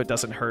 just so it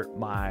doesn't hurt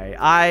my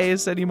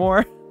eyes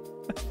anymore.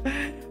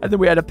 And then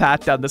we had a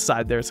path down the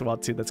side there as well,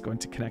 too, that's going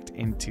to connect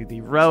into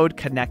the road,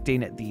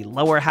 connecting the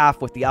lower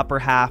half with the upper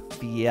half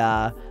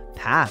via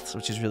paths,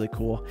 which is really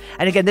cool.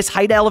 And again, this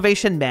height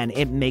elevation, man,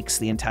 it makes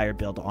the entire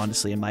build,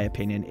 honestly, in my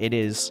opinion. It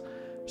is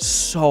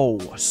so,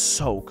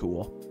 so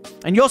cool.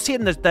 And you'll see it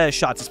in the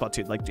shots as well,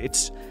 too. Like,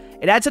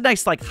 it adds a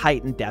nice, like,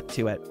 height and depth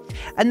to it.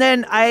 And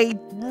then I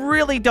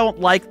really don't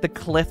like the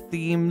cliff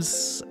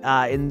themes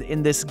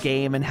in this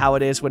game and how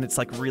it is when it's,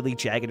 like, really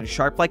jagged and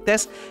sharp like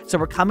this. So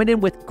we're coming in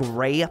with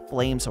gray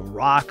flames of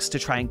rocks to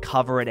try and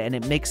cover it, and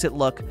it makes it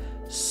look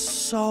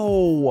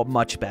so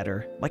much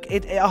better. Like,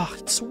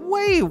 it's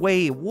way,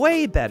 way,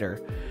 way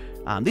better.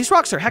 These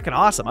rocks are heckin'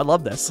 awesome. I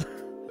love this.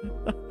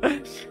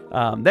 They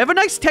have a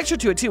nice texture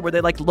to it, too, where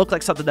they, like, look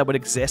like something that would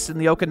exist in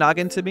the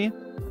Okanagan to me.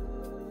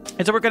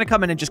 And so we're going to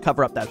come in and just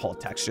cover up that whole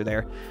texture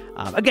there.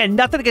 Again,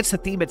 nothing against the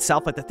theme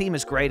itself. Like, the theme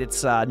is great.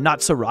 It's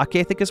not so rocky,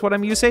 I think is what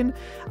I'm using.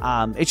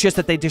 It's just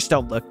that they just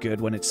don't look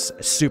good when it's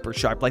super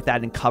sharp like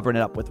that, and covering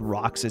it up with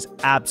rocks is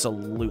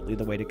absolutely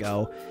the way to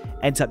go.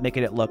 Ends up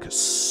making it look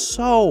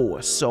so,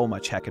 so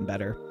much heckin'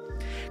 better.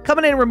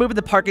 Coming in and removing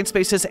the parking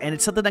spaces, and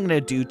it's something I'm going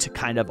to do to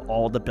kind of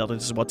all the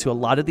buildings as well, too. A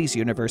lot of these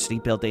university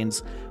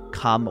buildings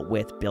come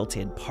with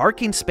built-in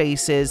parking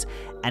spaces,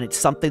 and it's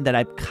something that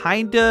I've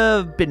kind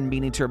of been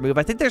meaning to remove.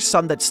 I think there's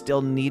some that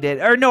still need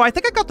it. Or no, I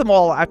think I got them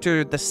all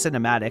after the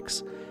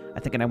cinematics. I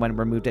think, and I went and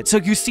removed it. So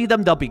if you see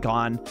them, they'll be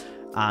gone.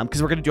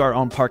 Because we're going to do our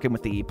own parking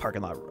with the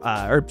parking lot,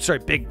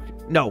 parking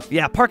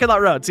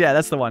lot roads. Yeah,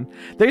 that's the one.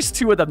 There's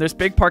two of them. There's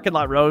big parking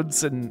lot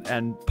roads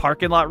and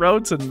parking lot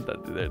roads, and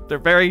they're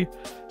very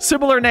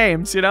similar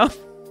names, you know?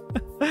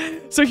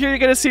 So here you're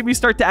going to see me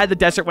start to add the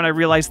desert when I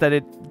realize that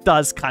it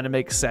does kind of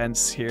make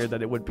sense here,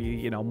 that it would be,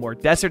 you know, more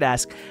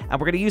desert-esque. And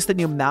we're going to use the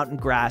new mountain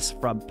grass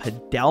from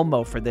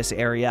Padelmo for this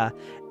area.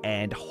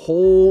 And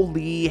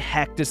holy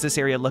heck, does this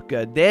area look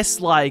good.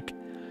 This, like...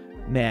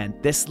 Man,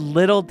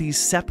 these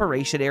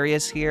separation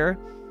areas here,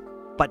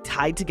 but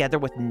tied together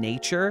with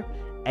nature,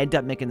 end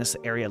up making this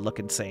area look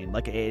insane.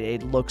 Like,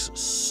 it looks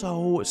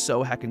so,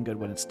 so heckin' good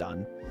when it's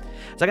done.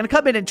 So I'm going to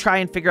come in and try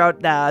and figure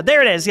out,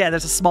 there it is. Yeah,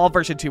 there's a small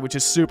version too, which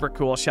is super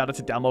cool. Shout out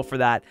to Delmo for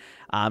that.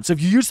 So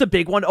if you use the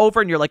big one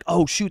over and you're like,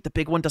 oh shoot, the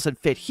big one doesn't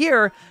fit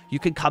here, you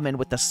can come in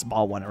with the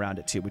small one around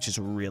it too, which is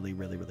really,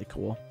 really, really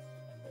cool.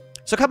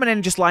 So coming in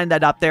and just line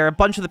that up there. A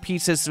bunch of the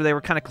pieces, they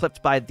were kind of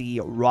clipped by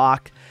the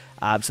rock.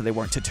 So they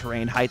weren't to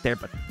terrain height there,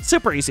 but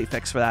super easy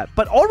fix for that.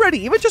 But already,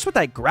 even just with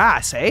that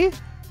grass, eh?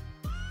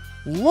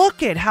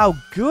 Look at how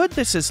good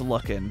this is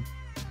looking.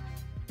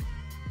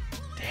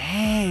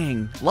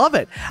 Dang, love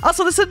it.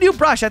 Also, this is a new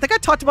brush. I think I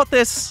talked about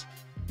this.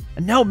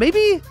 No,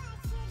 maybe.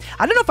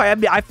 I don't know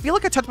if I feel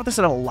like I talked about this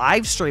in a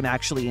live stream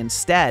actually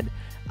instead.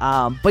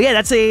 But yeah,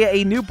 that's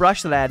a new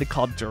brush that I added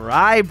called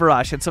Dry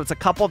Brush. And so it's a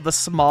couple of the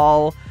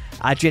small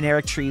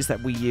generic trees that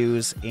we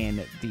use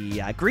in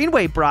the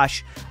Greenway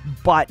brush,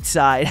 but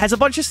it has a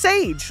bunch of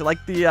sage,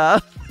 like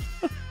the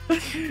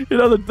you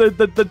know,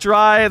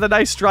 the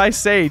nice dry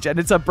sage, and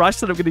it's a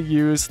brush that I'm going to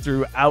use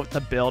throughout the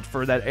build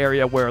for that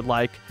area where,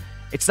 like,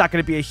 it's not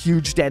going to be a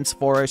huge dense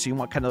forest. You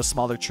want kind of those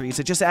smaller trees.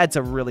 It just adds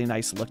a really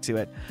nice look to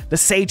it. The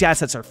sage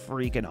assets are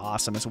freaking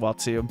awesome as well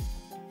too.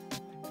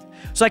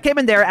 So I came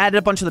in there, added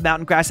a bunch of the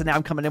mountain grass, and now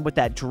I'm coming in with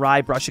that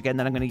dry brush again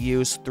that I'm going to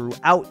use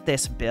throughout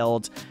this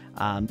build.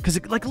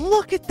 Because, like,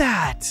 look at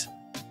that.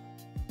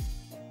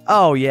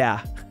 Oh,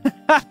 yeah.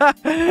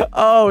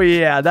 Oh,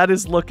 yeah. That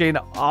is looking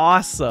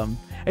awesome.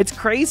 It's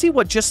crazy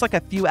what just, like,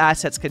 a few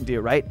assets can do,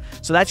 right?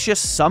 So that's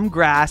just some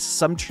grass,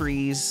 some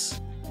trees,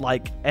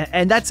 like,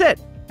 and that's it.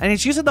 And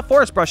it's using the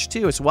forest brush,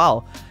 too, as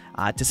well.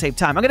 To save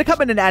time. I'm going to come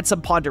in and add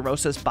some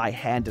ponderosas by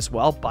hand as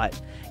well, but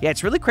yeah,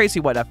 it's really crazy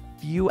what a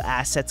few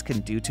assets can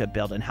do to a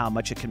build and how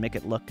much it can make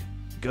it look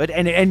good,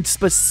 and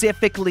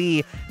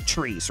specifically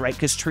trees, right?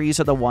 Because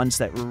trees are the ones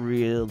that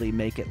really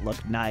make it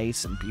look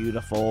nice and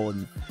beautiful,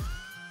 and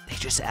they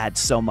just add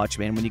so much,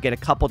 man. When you get a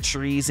couple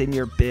trees in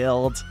your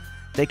build,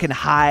 They can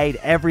hide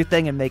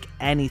everything and make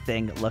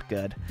anything look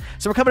good.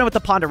 So we're coming in with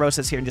the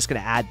ponderosas here and just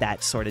going to add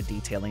that sort of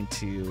detailing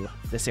to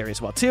this area as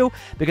well too,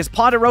 because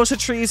ponderosa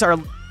trees are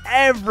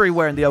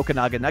everywhere in the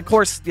Okanagan. Of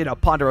course, you know,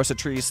 ponderosa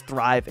trees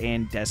thrive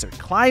in desert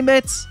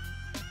climates.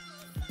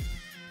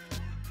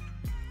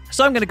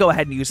 So I'm going to go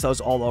ahead and use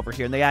those all over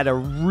here. And they add a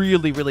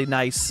really, really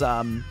nice,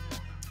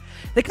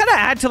 they kind of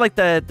add to like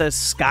the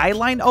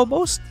skyline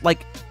almost,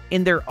 like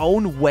in their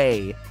own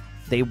way.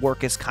 They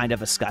work as kind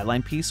of a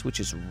skyline piece,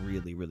 which is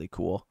really, really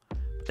cool.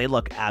 They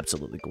look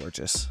absolutely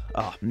gorgeous.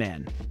 Oh,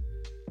 man.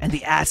 And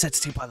the assets,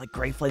 too, by like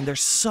Gray Flame, they're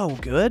so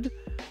good.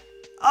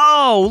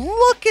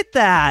 Oh, look at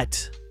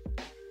that.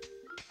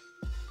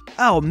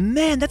 Oh,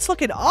 man, that's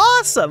looking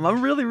awesome.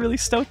 I'm really, really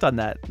stoked on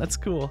that. That's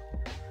cool.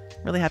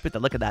 Really happy with the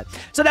look of that.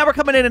 So now we're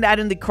coming in and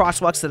adding the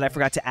crosswalks that I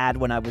forgot to add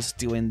when I was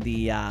doing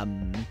the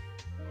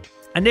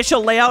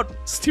initial layout.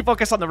 It's too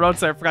focused on the road,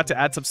 so I forgot to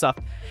add some stuff.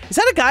 Is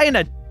that a guy in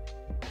a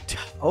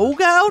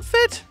toga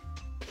outfit?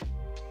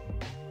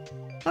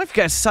 I don't know if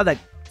you guys saw that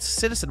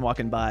citizen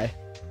walking by.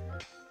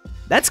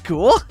 That's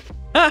cool.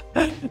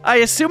 I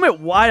assume it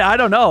was. I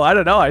don't know.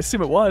 I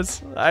assume it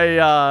was.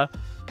 I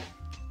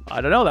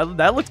don't know.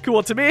 That looked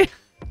cool to me.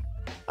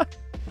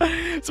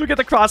 So we get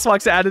the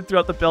crosswalks added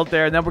throughout the build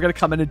there, and then we're going to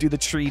come in and do the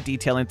tree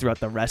detailing throughout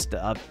the rest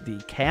of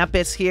the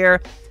campus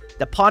here.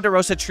 The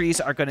ponderosa trees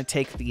are going to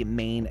take the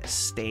main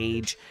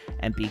stage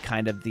and be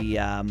kind of the,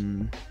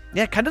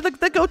 yeah, kind of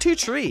the go-to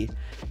tree.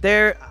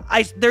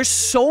 There's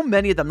so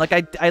many of them. Like,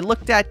 I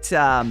looked at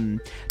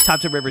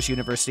Thompson Rivers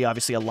University,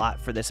 obviously, a lot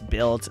for this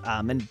build,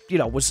 and, you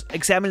know, was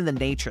examining the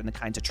nature and the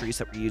kinds of trees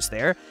that were used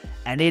there,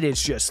 and it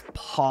is just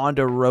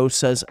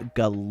ponderosas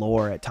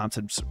galore at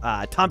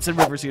Thompson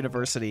Rivers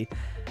University.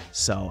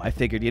 So I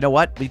figured, you know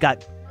what? We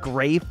got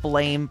Gray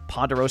Flame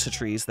ponderosa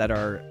trees that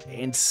are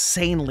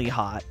insanely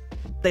hot.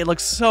 They look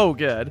so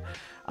good.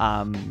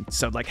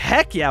 So like,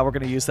 heck yeah, we're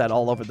going to use that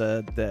all over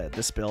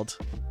this build.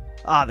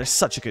 Ah, they're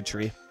such a good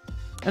tree.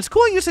 And it's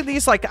cool using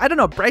these, like, I don't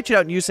know, branching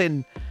out and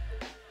using,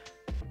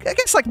 I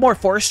guess, like, more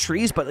forest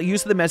trees, but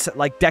using them as,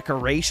 like,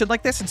 decoration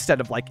like this instead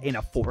of, like, in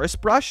a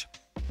forest brush.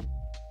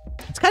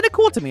 It's kind of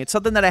cool to me. It's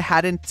something that I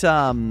hadn't, yeah,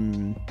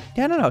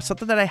 I don't know,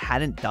 something that I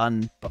hadn't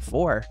done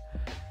before.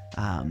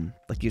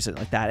 Like use it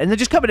like that, and then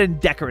just coming in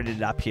and decorating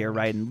it up here,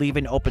 right, and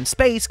leaving open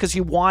space because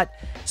you want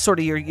sort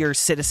of your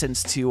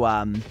citizens to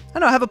I don't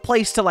know, have a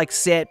place to like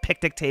sit,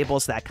 picnic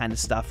tables, that kind of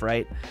stuff,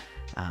 right?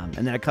 And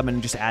then I come in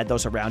and just add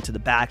those around to the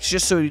back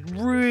just so you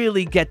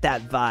really get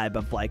that vibe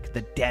of like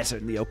the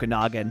desert in the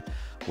Okanagan,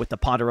 with the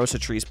ponderosa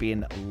trees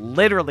being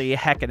literally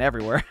heckin'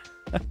 everywhere.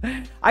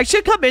 I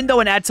should come in though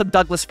and add some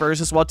Douglas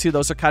firs as well too.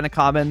 Those are kind of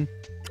common,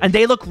 and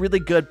they look really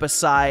good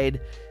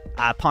beside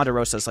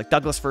ponderosas. Like,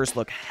 Douglas firs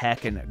look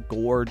heckin'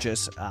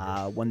 gorgeous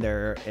when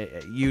they're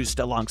used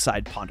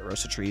alongside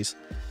ponderosa trees.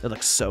 They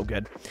look so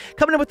good.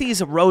 Coming in with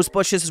these rose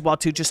bushes as well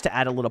too, just to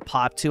add a little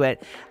pop to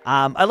it.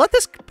 I let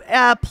this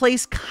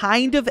place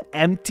kind of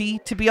empty,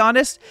 to be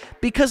honest,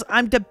 because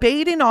I'm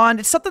debating on,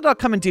 it's something that I'll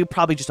come and do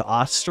probably just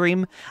off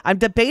stream. I'm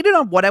debating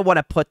on what I want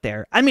to put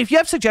there. I mean, if you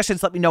have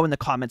suggestions, let me know in the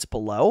comments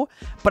below,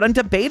 but I'm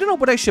debating on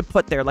what I should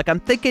put there. Like, I'm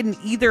thinking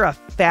either a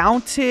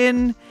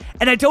fountain,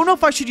 and I don't know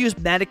if I should use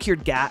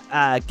manicured gas.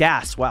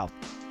 Wow.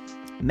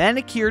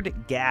 Manicured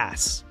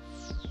gas.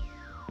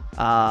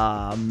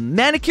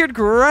 Manicured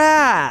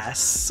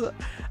grass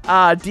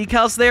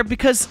decals there,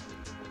 because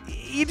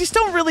you just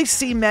don't really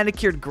see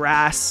manicured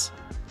grass.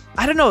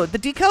 I don't know. The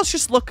decals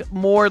just look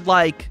more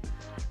like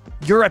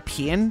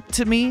European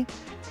to me.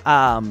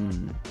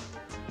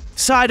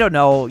 So I don't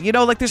know. You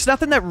know, like, there's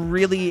nothing that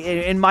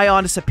really, in my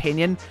honest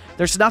opinion,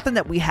 there's nothing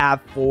that we have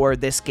for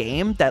this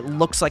game that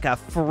looks like a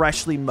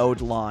freshly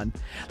mowed lawn.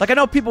 Like, I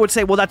know people would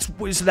say, well,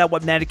 isn't that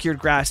what manicured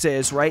grass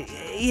is, right?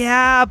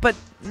 Yeah, but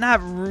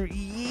not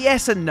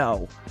yes and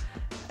no.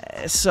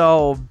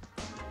 So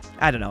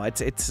I don't know. I'll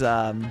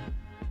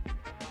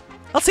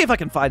see if I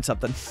can find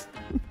something.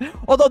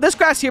 Although this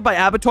grass here by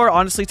Abator,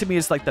 honestly, to me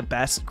is like the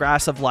best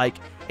grass of, like,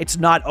 it's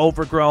not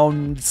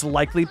overgrown, it's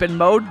likely been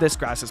mowed. This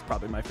grass is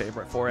probably my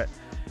favorite for it.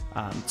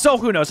 So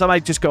who knows? I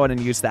might just go in and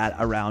use that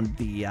around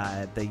the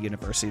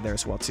university there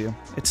as well too.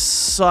 It's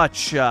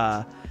such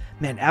man,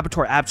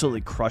 Abator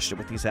absolutely crushed it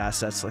with these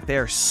assets. Like, they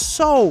are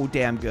so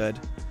damn good.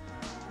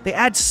 They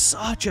add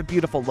such a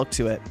beautiful look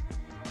to it.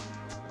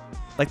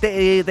 Like,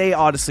 they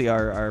honestly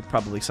are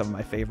probably some of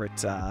my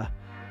favorite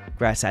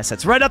grass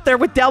assets. Right up there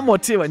with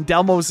Delmo too, and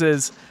Delmo's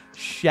is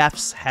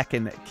chef's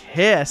heckin'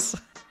 kiss.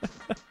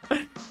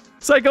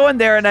 So I go in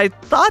there, and I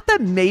thought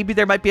that maybe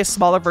there might be a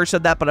smaller version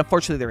of that, but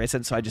unfortunately there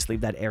isn't, so I just leave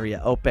that area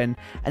open.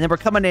 And then we're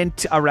coming in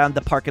around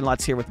the parking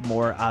lots here with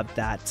more of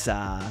that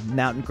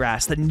mountain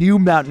grass, the new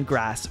mountain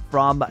grass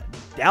from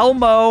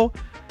Delmo.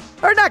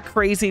 Or not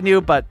crazy new,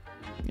 but,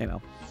 you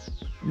know,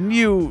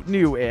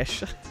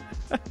 new-ish.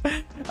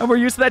 And we're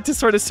using that to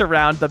sort of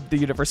surround the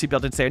university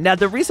buildings there. Now,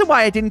 the reason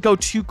why I didn't go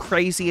too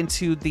crazy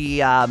into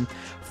the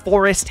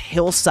forest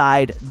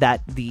hillside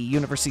that the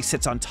university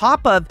sits on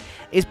top of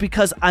is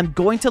because I'm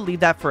going to leave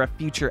that for a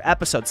future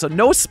episode. So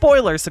no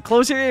spoilers, so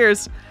close your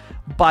ears.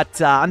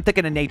 But I'm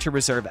thinking a nature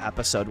reserve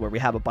episode where we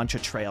have a bunch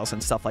of trails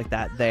and stuff like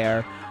that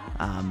there.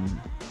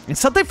 And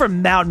something for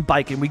mountain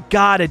biking. We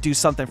gotta do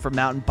something for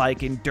mountain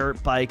biking,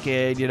 dirt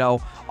biking, you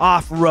know,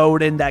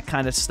 off-roading, that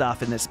kind of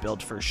stuff in this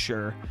build for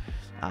sure.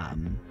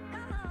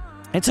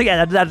 And so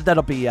yeah,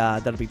 that'll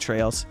be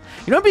trails.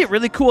 You know what'd be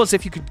really cool is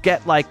if you could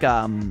get like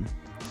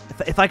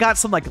if I got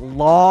some like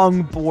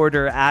long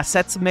border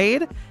assets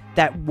made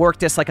that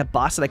worked as like a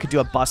bus, and I could do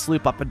a bus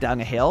loop up and down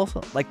a hill.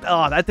 Like,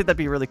 oh, I think that'd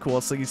be really cool.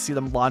 So you see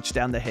them launch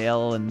down the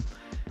hill, and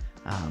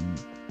I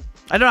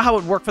don't know how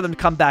it would work for them to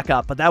come back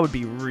up, but that would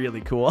be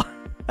really cool.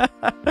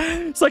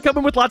 So I come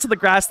in with lots of the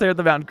grass there,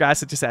 the mountain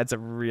grass. It just adds a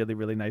really,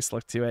 really nice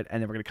look to it.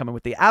 And then we're going to come in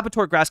with the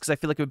abattoir grass because I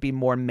feel like it would be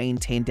more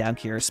maintained down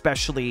here,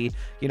 especially,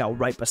 you know,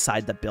 right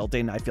beside the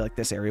building. I feel like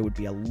this area would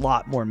be a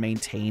lot more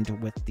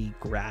maintained with the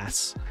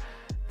grass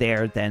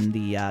there than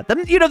the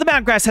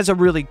mountain grass has a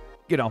really,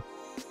 you know,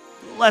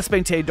 less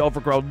maintained,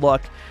 overgrown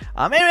look.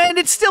 And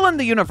it's still in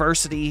the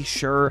university,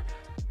 sure.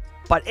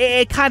 But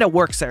it kind of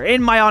works there.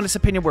 In my honest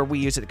opinion, where we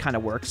use it, it kind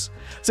of works.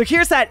 So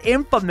here's that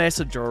infamous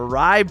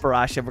dry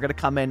brush, and we're going to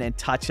come in and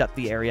touch up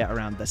the area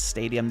around the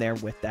stadium there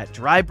with that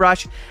dry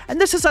brush.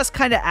 And this is us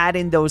kind of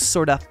adding those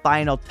sort of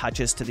final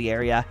touches to the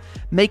area.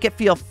 Make it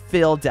feel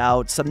filled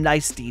out, some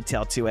nice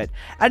detail to it.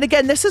 And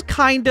again, this is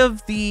kind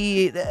of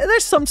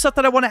there's some stuff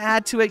that I want to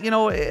add to it. You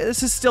know,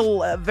 this is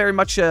still very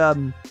much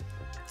an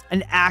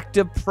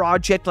active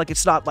project. Like,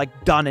 it's not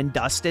like done and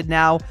dusted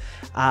now,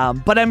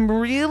 but I'm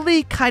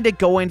really kind of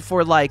going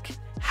for like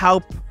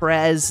how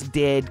Prez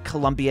did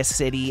Columbia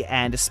City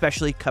and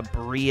especially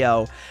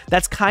Cabrillo.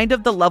 That's kind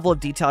of the level of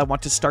detail I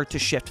want to start to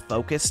shift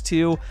focus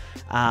to.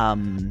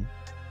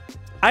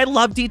 I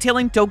love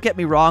detailing, don't get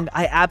me wrong,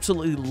 I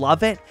absolutely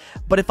love it,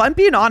 but if I'm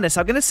being honest,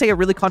 I'm gonna say a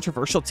really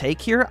controversial take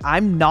here.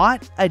 I'm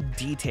not a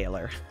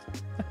detailer.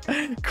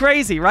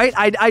 Crazy, right?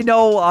 I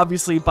know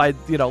obviously by,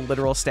 you know,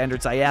 literal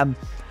standards I am,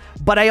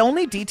 but I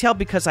only detail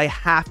because I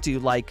have to.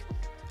 Like,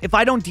 if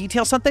I don't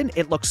detail something,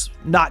 it looks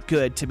not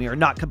good to me, or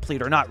not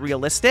complete, or not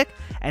realistic,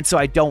 and so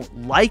I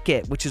don't like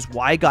it, which is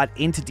why I got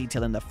into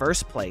detailing in the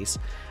first place.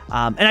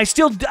 And I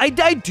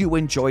do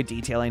enjoy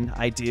detailing,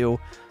 I do.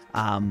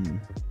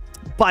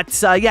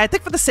 But yeah, I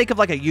think for the sake of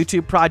like a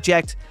YouTube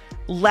project,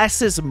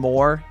 less is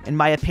more, in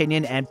my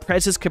opinion, and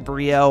Prez's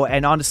Cabrillo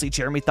and honestly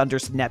Jeremy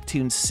Thunder's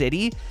Neptune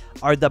City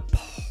are the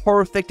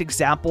perfect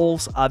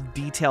examples of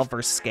detail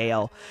versus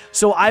scale.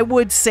 So I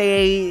would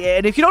say,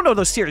 and if you don't know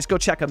those series, go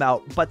check them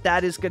out, but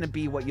that is going to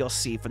be what you'll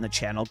see from the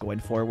channel going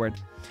forward.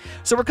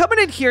 So we're coming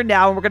in here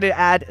now, and we're going to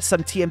add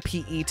some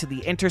TMPE to the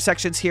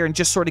intersections here and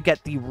just sort of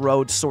get the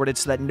road sorted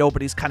so that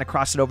nobody's kind of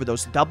crossing over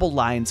those double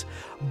lines.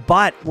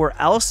 But we're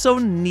also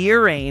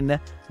nearing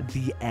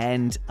the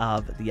end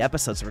of the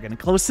episode, so we're getting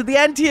close to the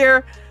end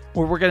here,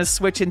 where we're going to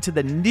switch into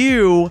the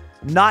new,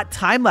 not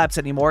time-lapse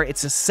anymore.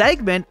 It's a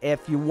segment.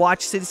 If you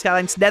watch City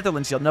Skylines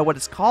Netherlands, you'll know what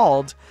it's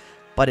called,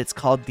 but it's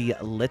called the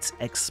Let's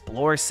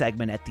Explore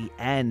segment at the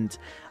end.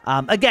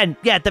 Again,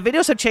 yeah, the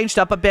videos have changed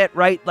up a bit,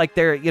 right? Like,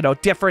 they're, you know,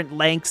 different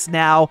lengths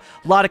now,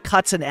 a lot of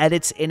cuts and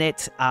edits in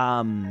it.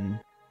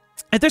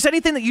 If there's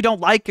anything that you don't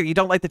like, or you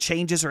don't like the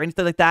changes or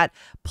anything like that,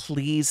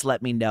 please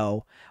let me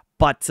know.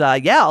 But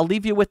yeah, I'll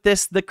leave you with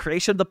this, the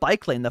creation of the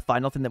bike lane, the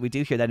final thing that we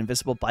do here, that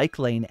invisible bike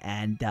lane,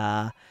 and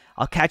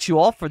I'll catch you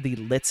all for the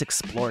Let's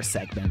Explore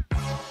segment.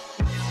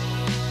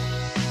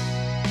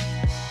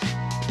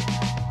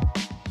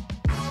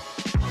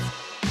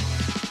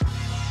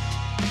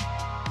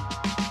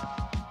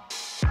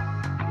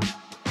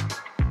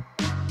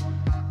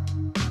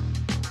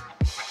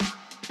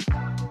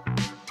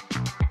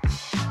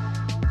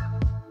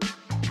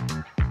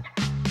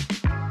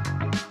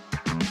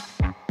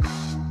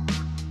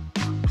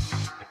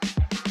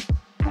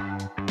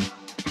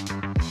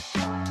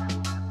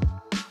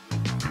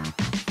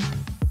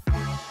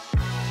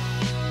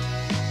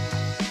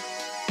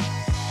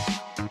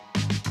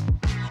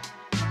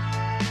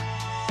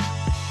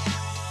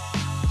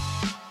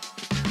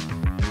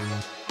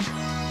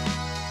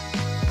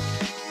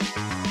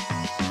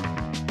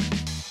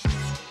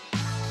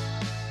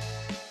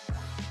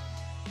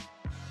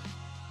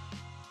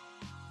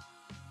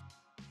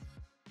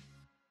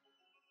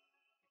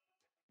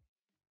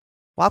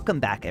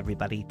 Welcome back,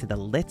 everybody, to the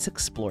Let's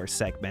Explore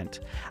segment.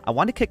 I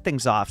want to kick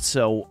things off.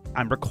 So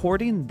I'm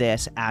recording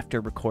this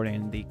after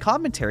recording the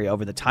commentary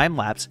over the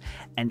time-lapse,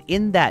 and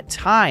in that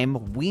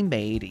time, we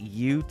made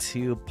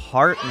YouTube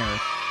partner.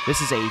 This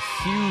is a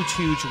huge,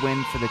 huge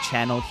win for the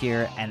channel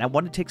here, and I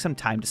want to take some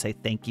time to say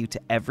thank you to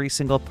every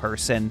single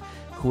person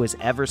who has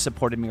ever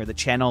supported me or the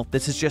channel.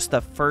 This is just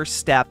the first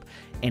step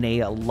in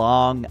a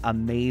long,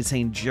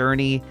 amazing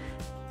journey.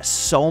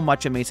 So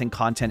much amazing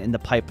content in the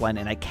pipeline,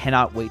 and I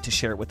cannot wait to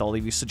share it with all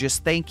of you. So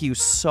just thank you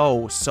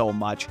so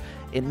much.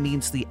 It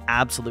means the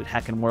absolute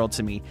heckin' world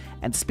to me.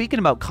 And speaking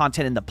about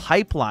content in the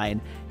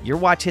pipeline, you're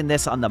watching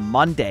this on the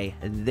Monday.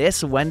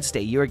 This Wednesday,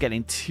 you are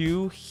getting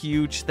two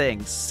huge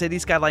things: City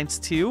Skylines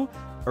 2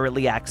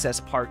 Early Access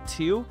Part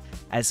 2,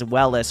 as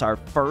well as our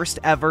first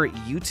ever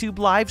YouTube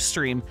live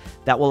stream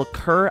that will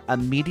occur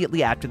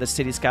immediately after the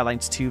City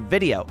Skylines 2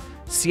 video.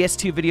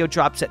 CS2 video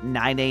drops at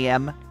 9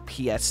 a.m.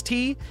 PST,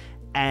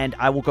 and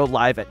I will go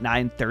live at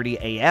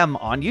 9:30 a.m.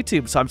 on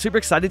YouTube. So I'm super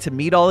excited to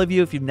meet all of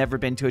you if you've never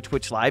been to a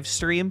Twitch live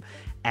stream,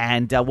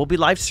 and we'll be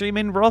live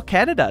streaming in rural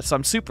Canada. So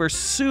I'm super,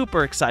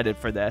 super excited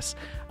for this.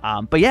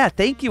 But yeah,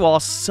 thank you all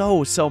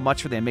so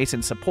much for the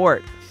amazing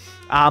support.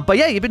 But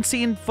yeah, you've been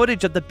seeing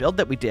footage of the build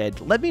that we did.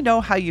 Let me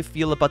know how you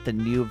feel about the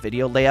new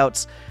video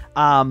layouts.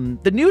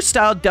 The new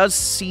style does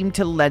seem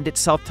to lend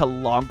itself to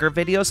longer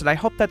videos, and I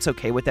hope that's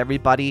okay with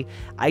everybody.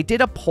 I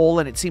did a poll,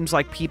 and it seems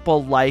like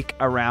people like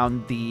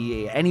around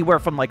anywhere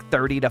from like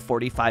 30 to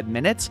 45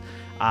 minutes.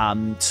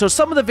 So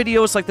some of the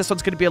videos, like this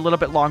one's going to be a little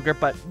bit longer,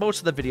 but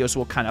most of the videos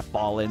will kind of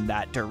fall in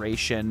that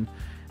duration.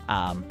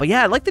 But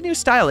yeah, I like the new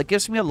style. It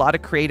gives me a lot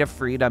of creative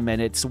freedom,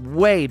 and it's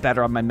way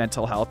better on my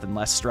mental health and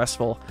less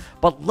stressful.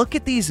 But look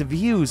at these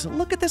views.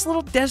 Look at this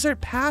little desert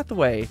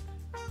pathway.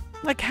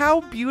 Like, how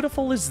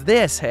beautiful is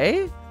this,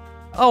 hey?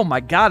 Oh my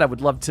god, I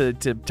would love to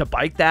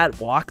bike that,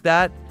 walk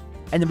that.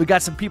 And then we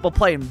got some people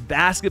playing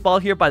basketball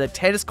here by the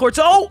tennis courts.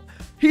 Oh,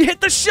 he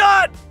hit the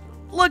shot!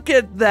 Look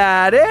at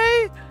that,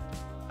 eh?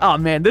 Oh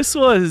man,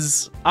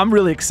 I'm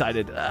really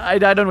excited. I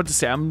don't know what to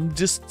say. I'm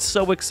just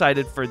so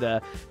excited for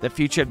the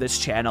future of this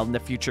channel and the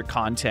future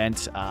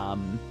content.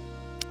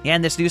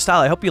 And this new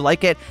style, I hope you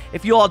like it.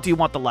 If you all do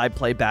want the live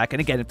playback, and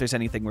again, if there's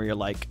anything where you're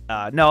like,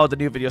 no, the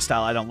new video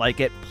style, I don't like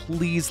it,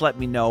 please let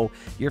me know.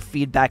 Your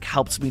feedback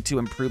helps me to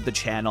improve the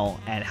channel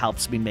and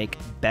helps me make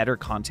better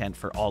content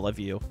for all of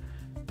you.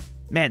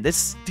 Man,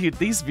 dude,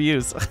 these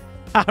views,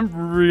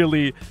 I'm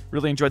really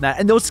enjoying that.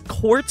 And those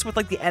courts with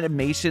like the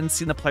animations,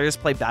 seeing the players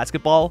play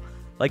basketball,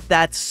 like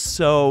that's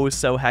so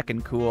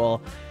heckin'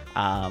 cool.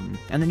 And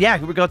then yeah,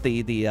 here we go,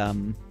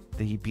 the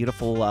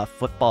beautiful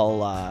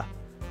football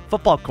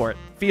court.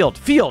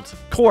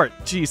 Court.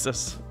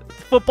 Jesus.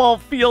 Football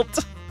field.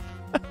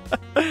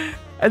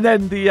 And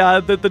then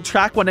the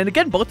track one. And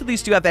again, both of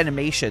these do have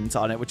animations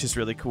on it, which is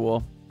really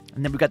cool.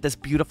 And then we got this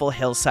beautiful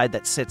hillside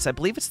that sits, I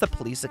believe it's the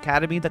police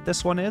academy that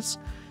this one is.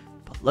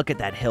 But look at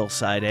that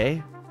hillside,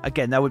 eh?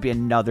 Again, that would be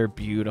another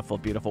beautiful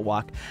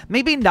walk.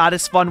 Maybe not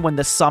as fun when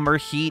the summer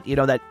heat, you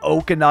know, that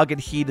Okanagan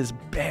heat is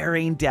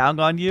bearing down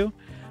on you.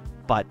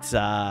 But,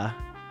 I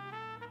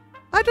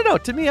don't know.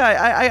 To me,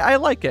 I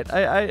like it.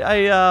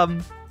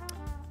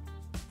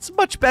 It's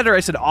much better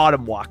as an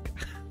autumn walk.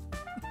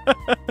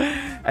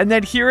 And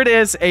then here it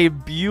is, a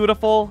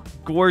beautiful,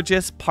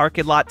 gorgeous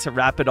parking lot to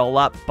wrap it all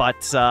up.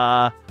 But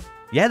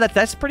yeah,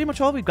 that's pretty much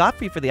all we've got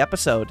for you for the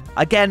episode.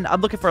 Again, I'm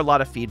looking for a lot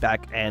of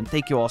feedback, and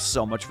thank you all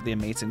so much for the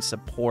amazing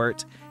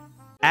support.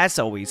 As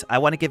always, I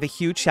want to give a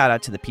huge shout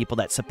out to the people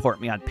that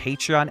support me on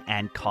Patreon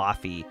and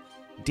Ko-fi.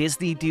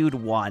 Disney Dude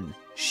 1,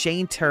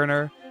 Shane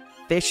Turner,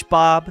 Fish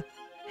Bob,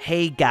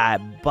 Hey Guy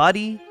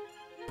Buddy,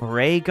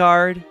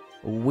 Braygard,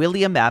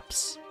 William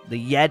Epps, the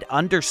Yed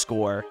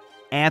 _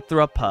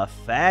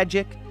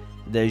 Anthropophagic,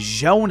 the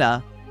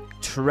Jonah,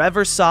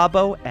 Trevor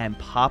Sabo, and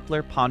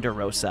Poplar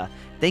Ponderosa.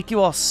 Thank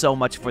you all so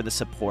much for the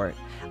support.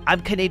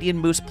 I'm Canadian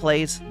Moose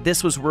Plays.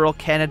 This was Rural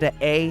Canada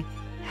A.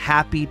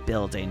 Happy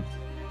building.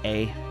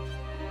 A.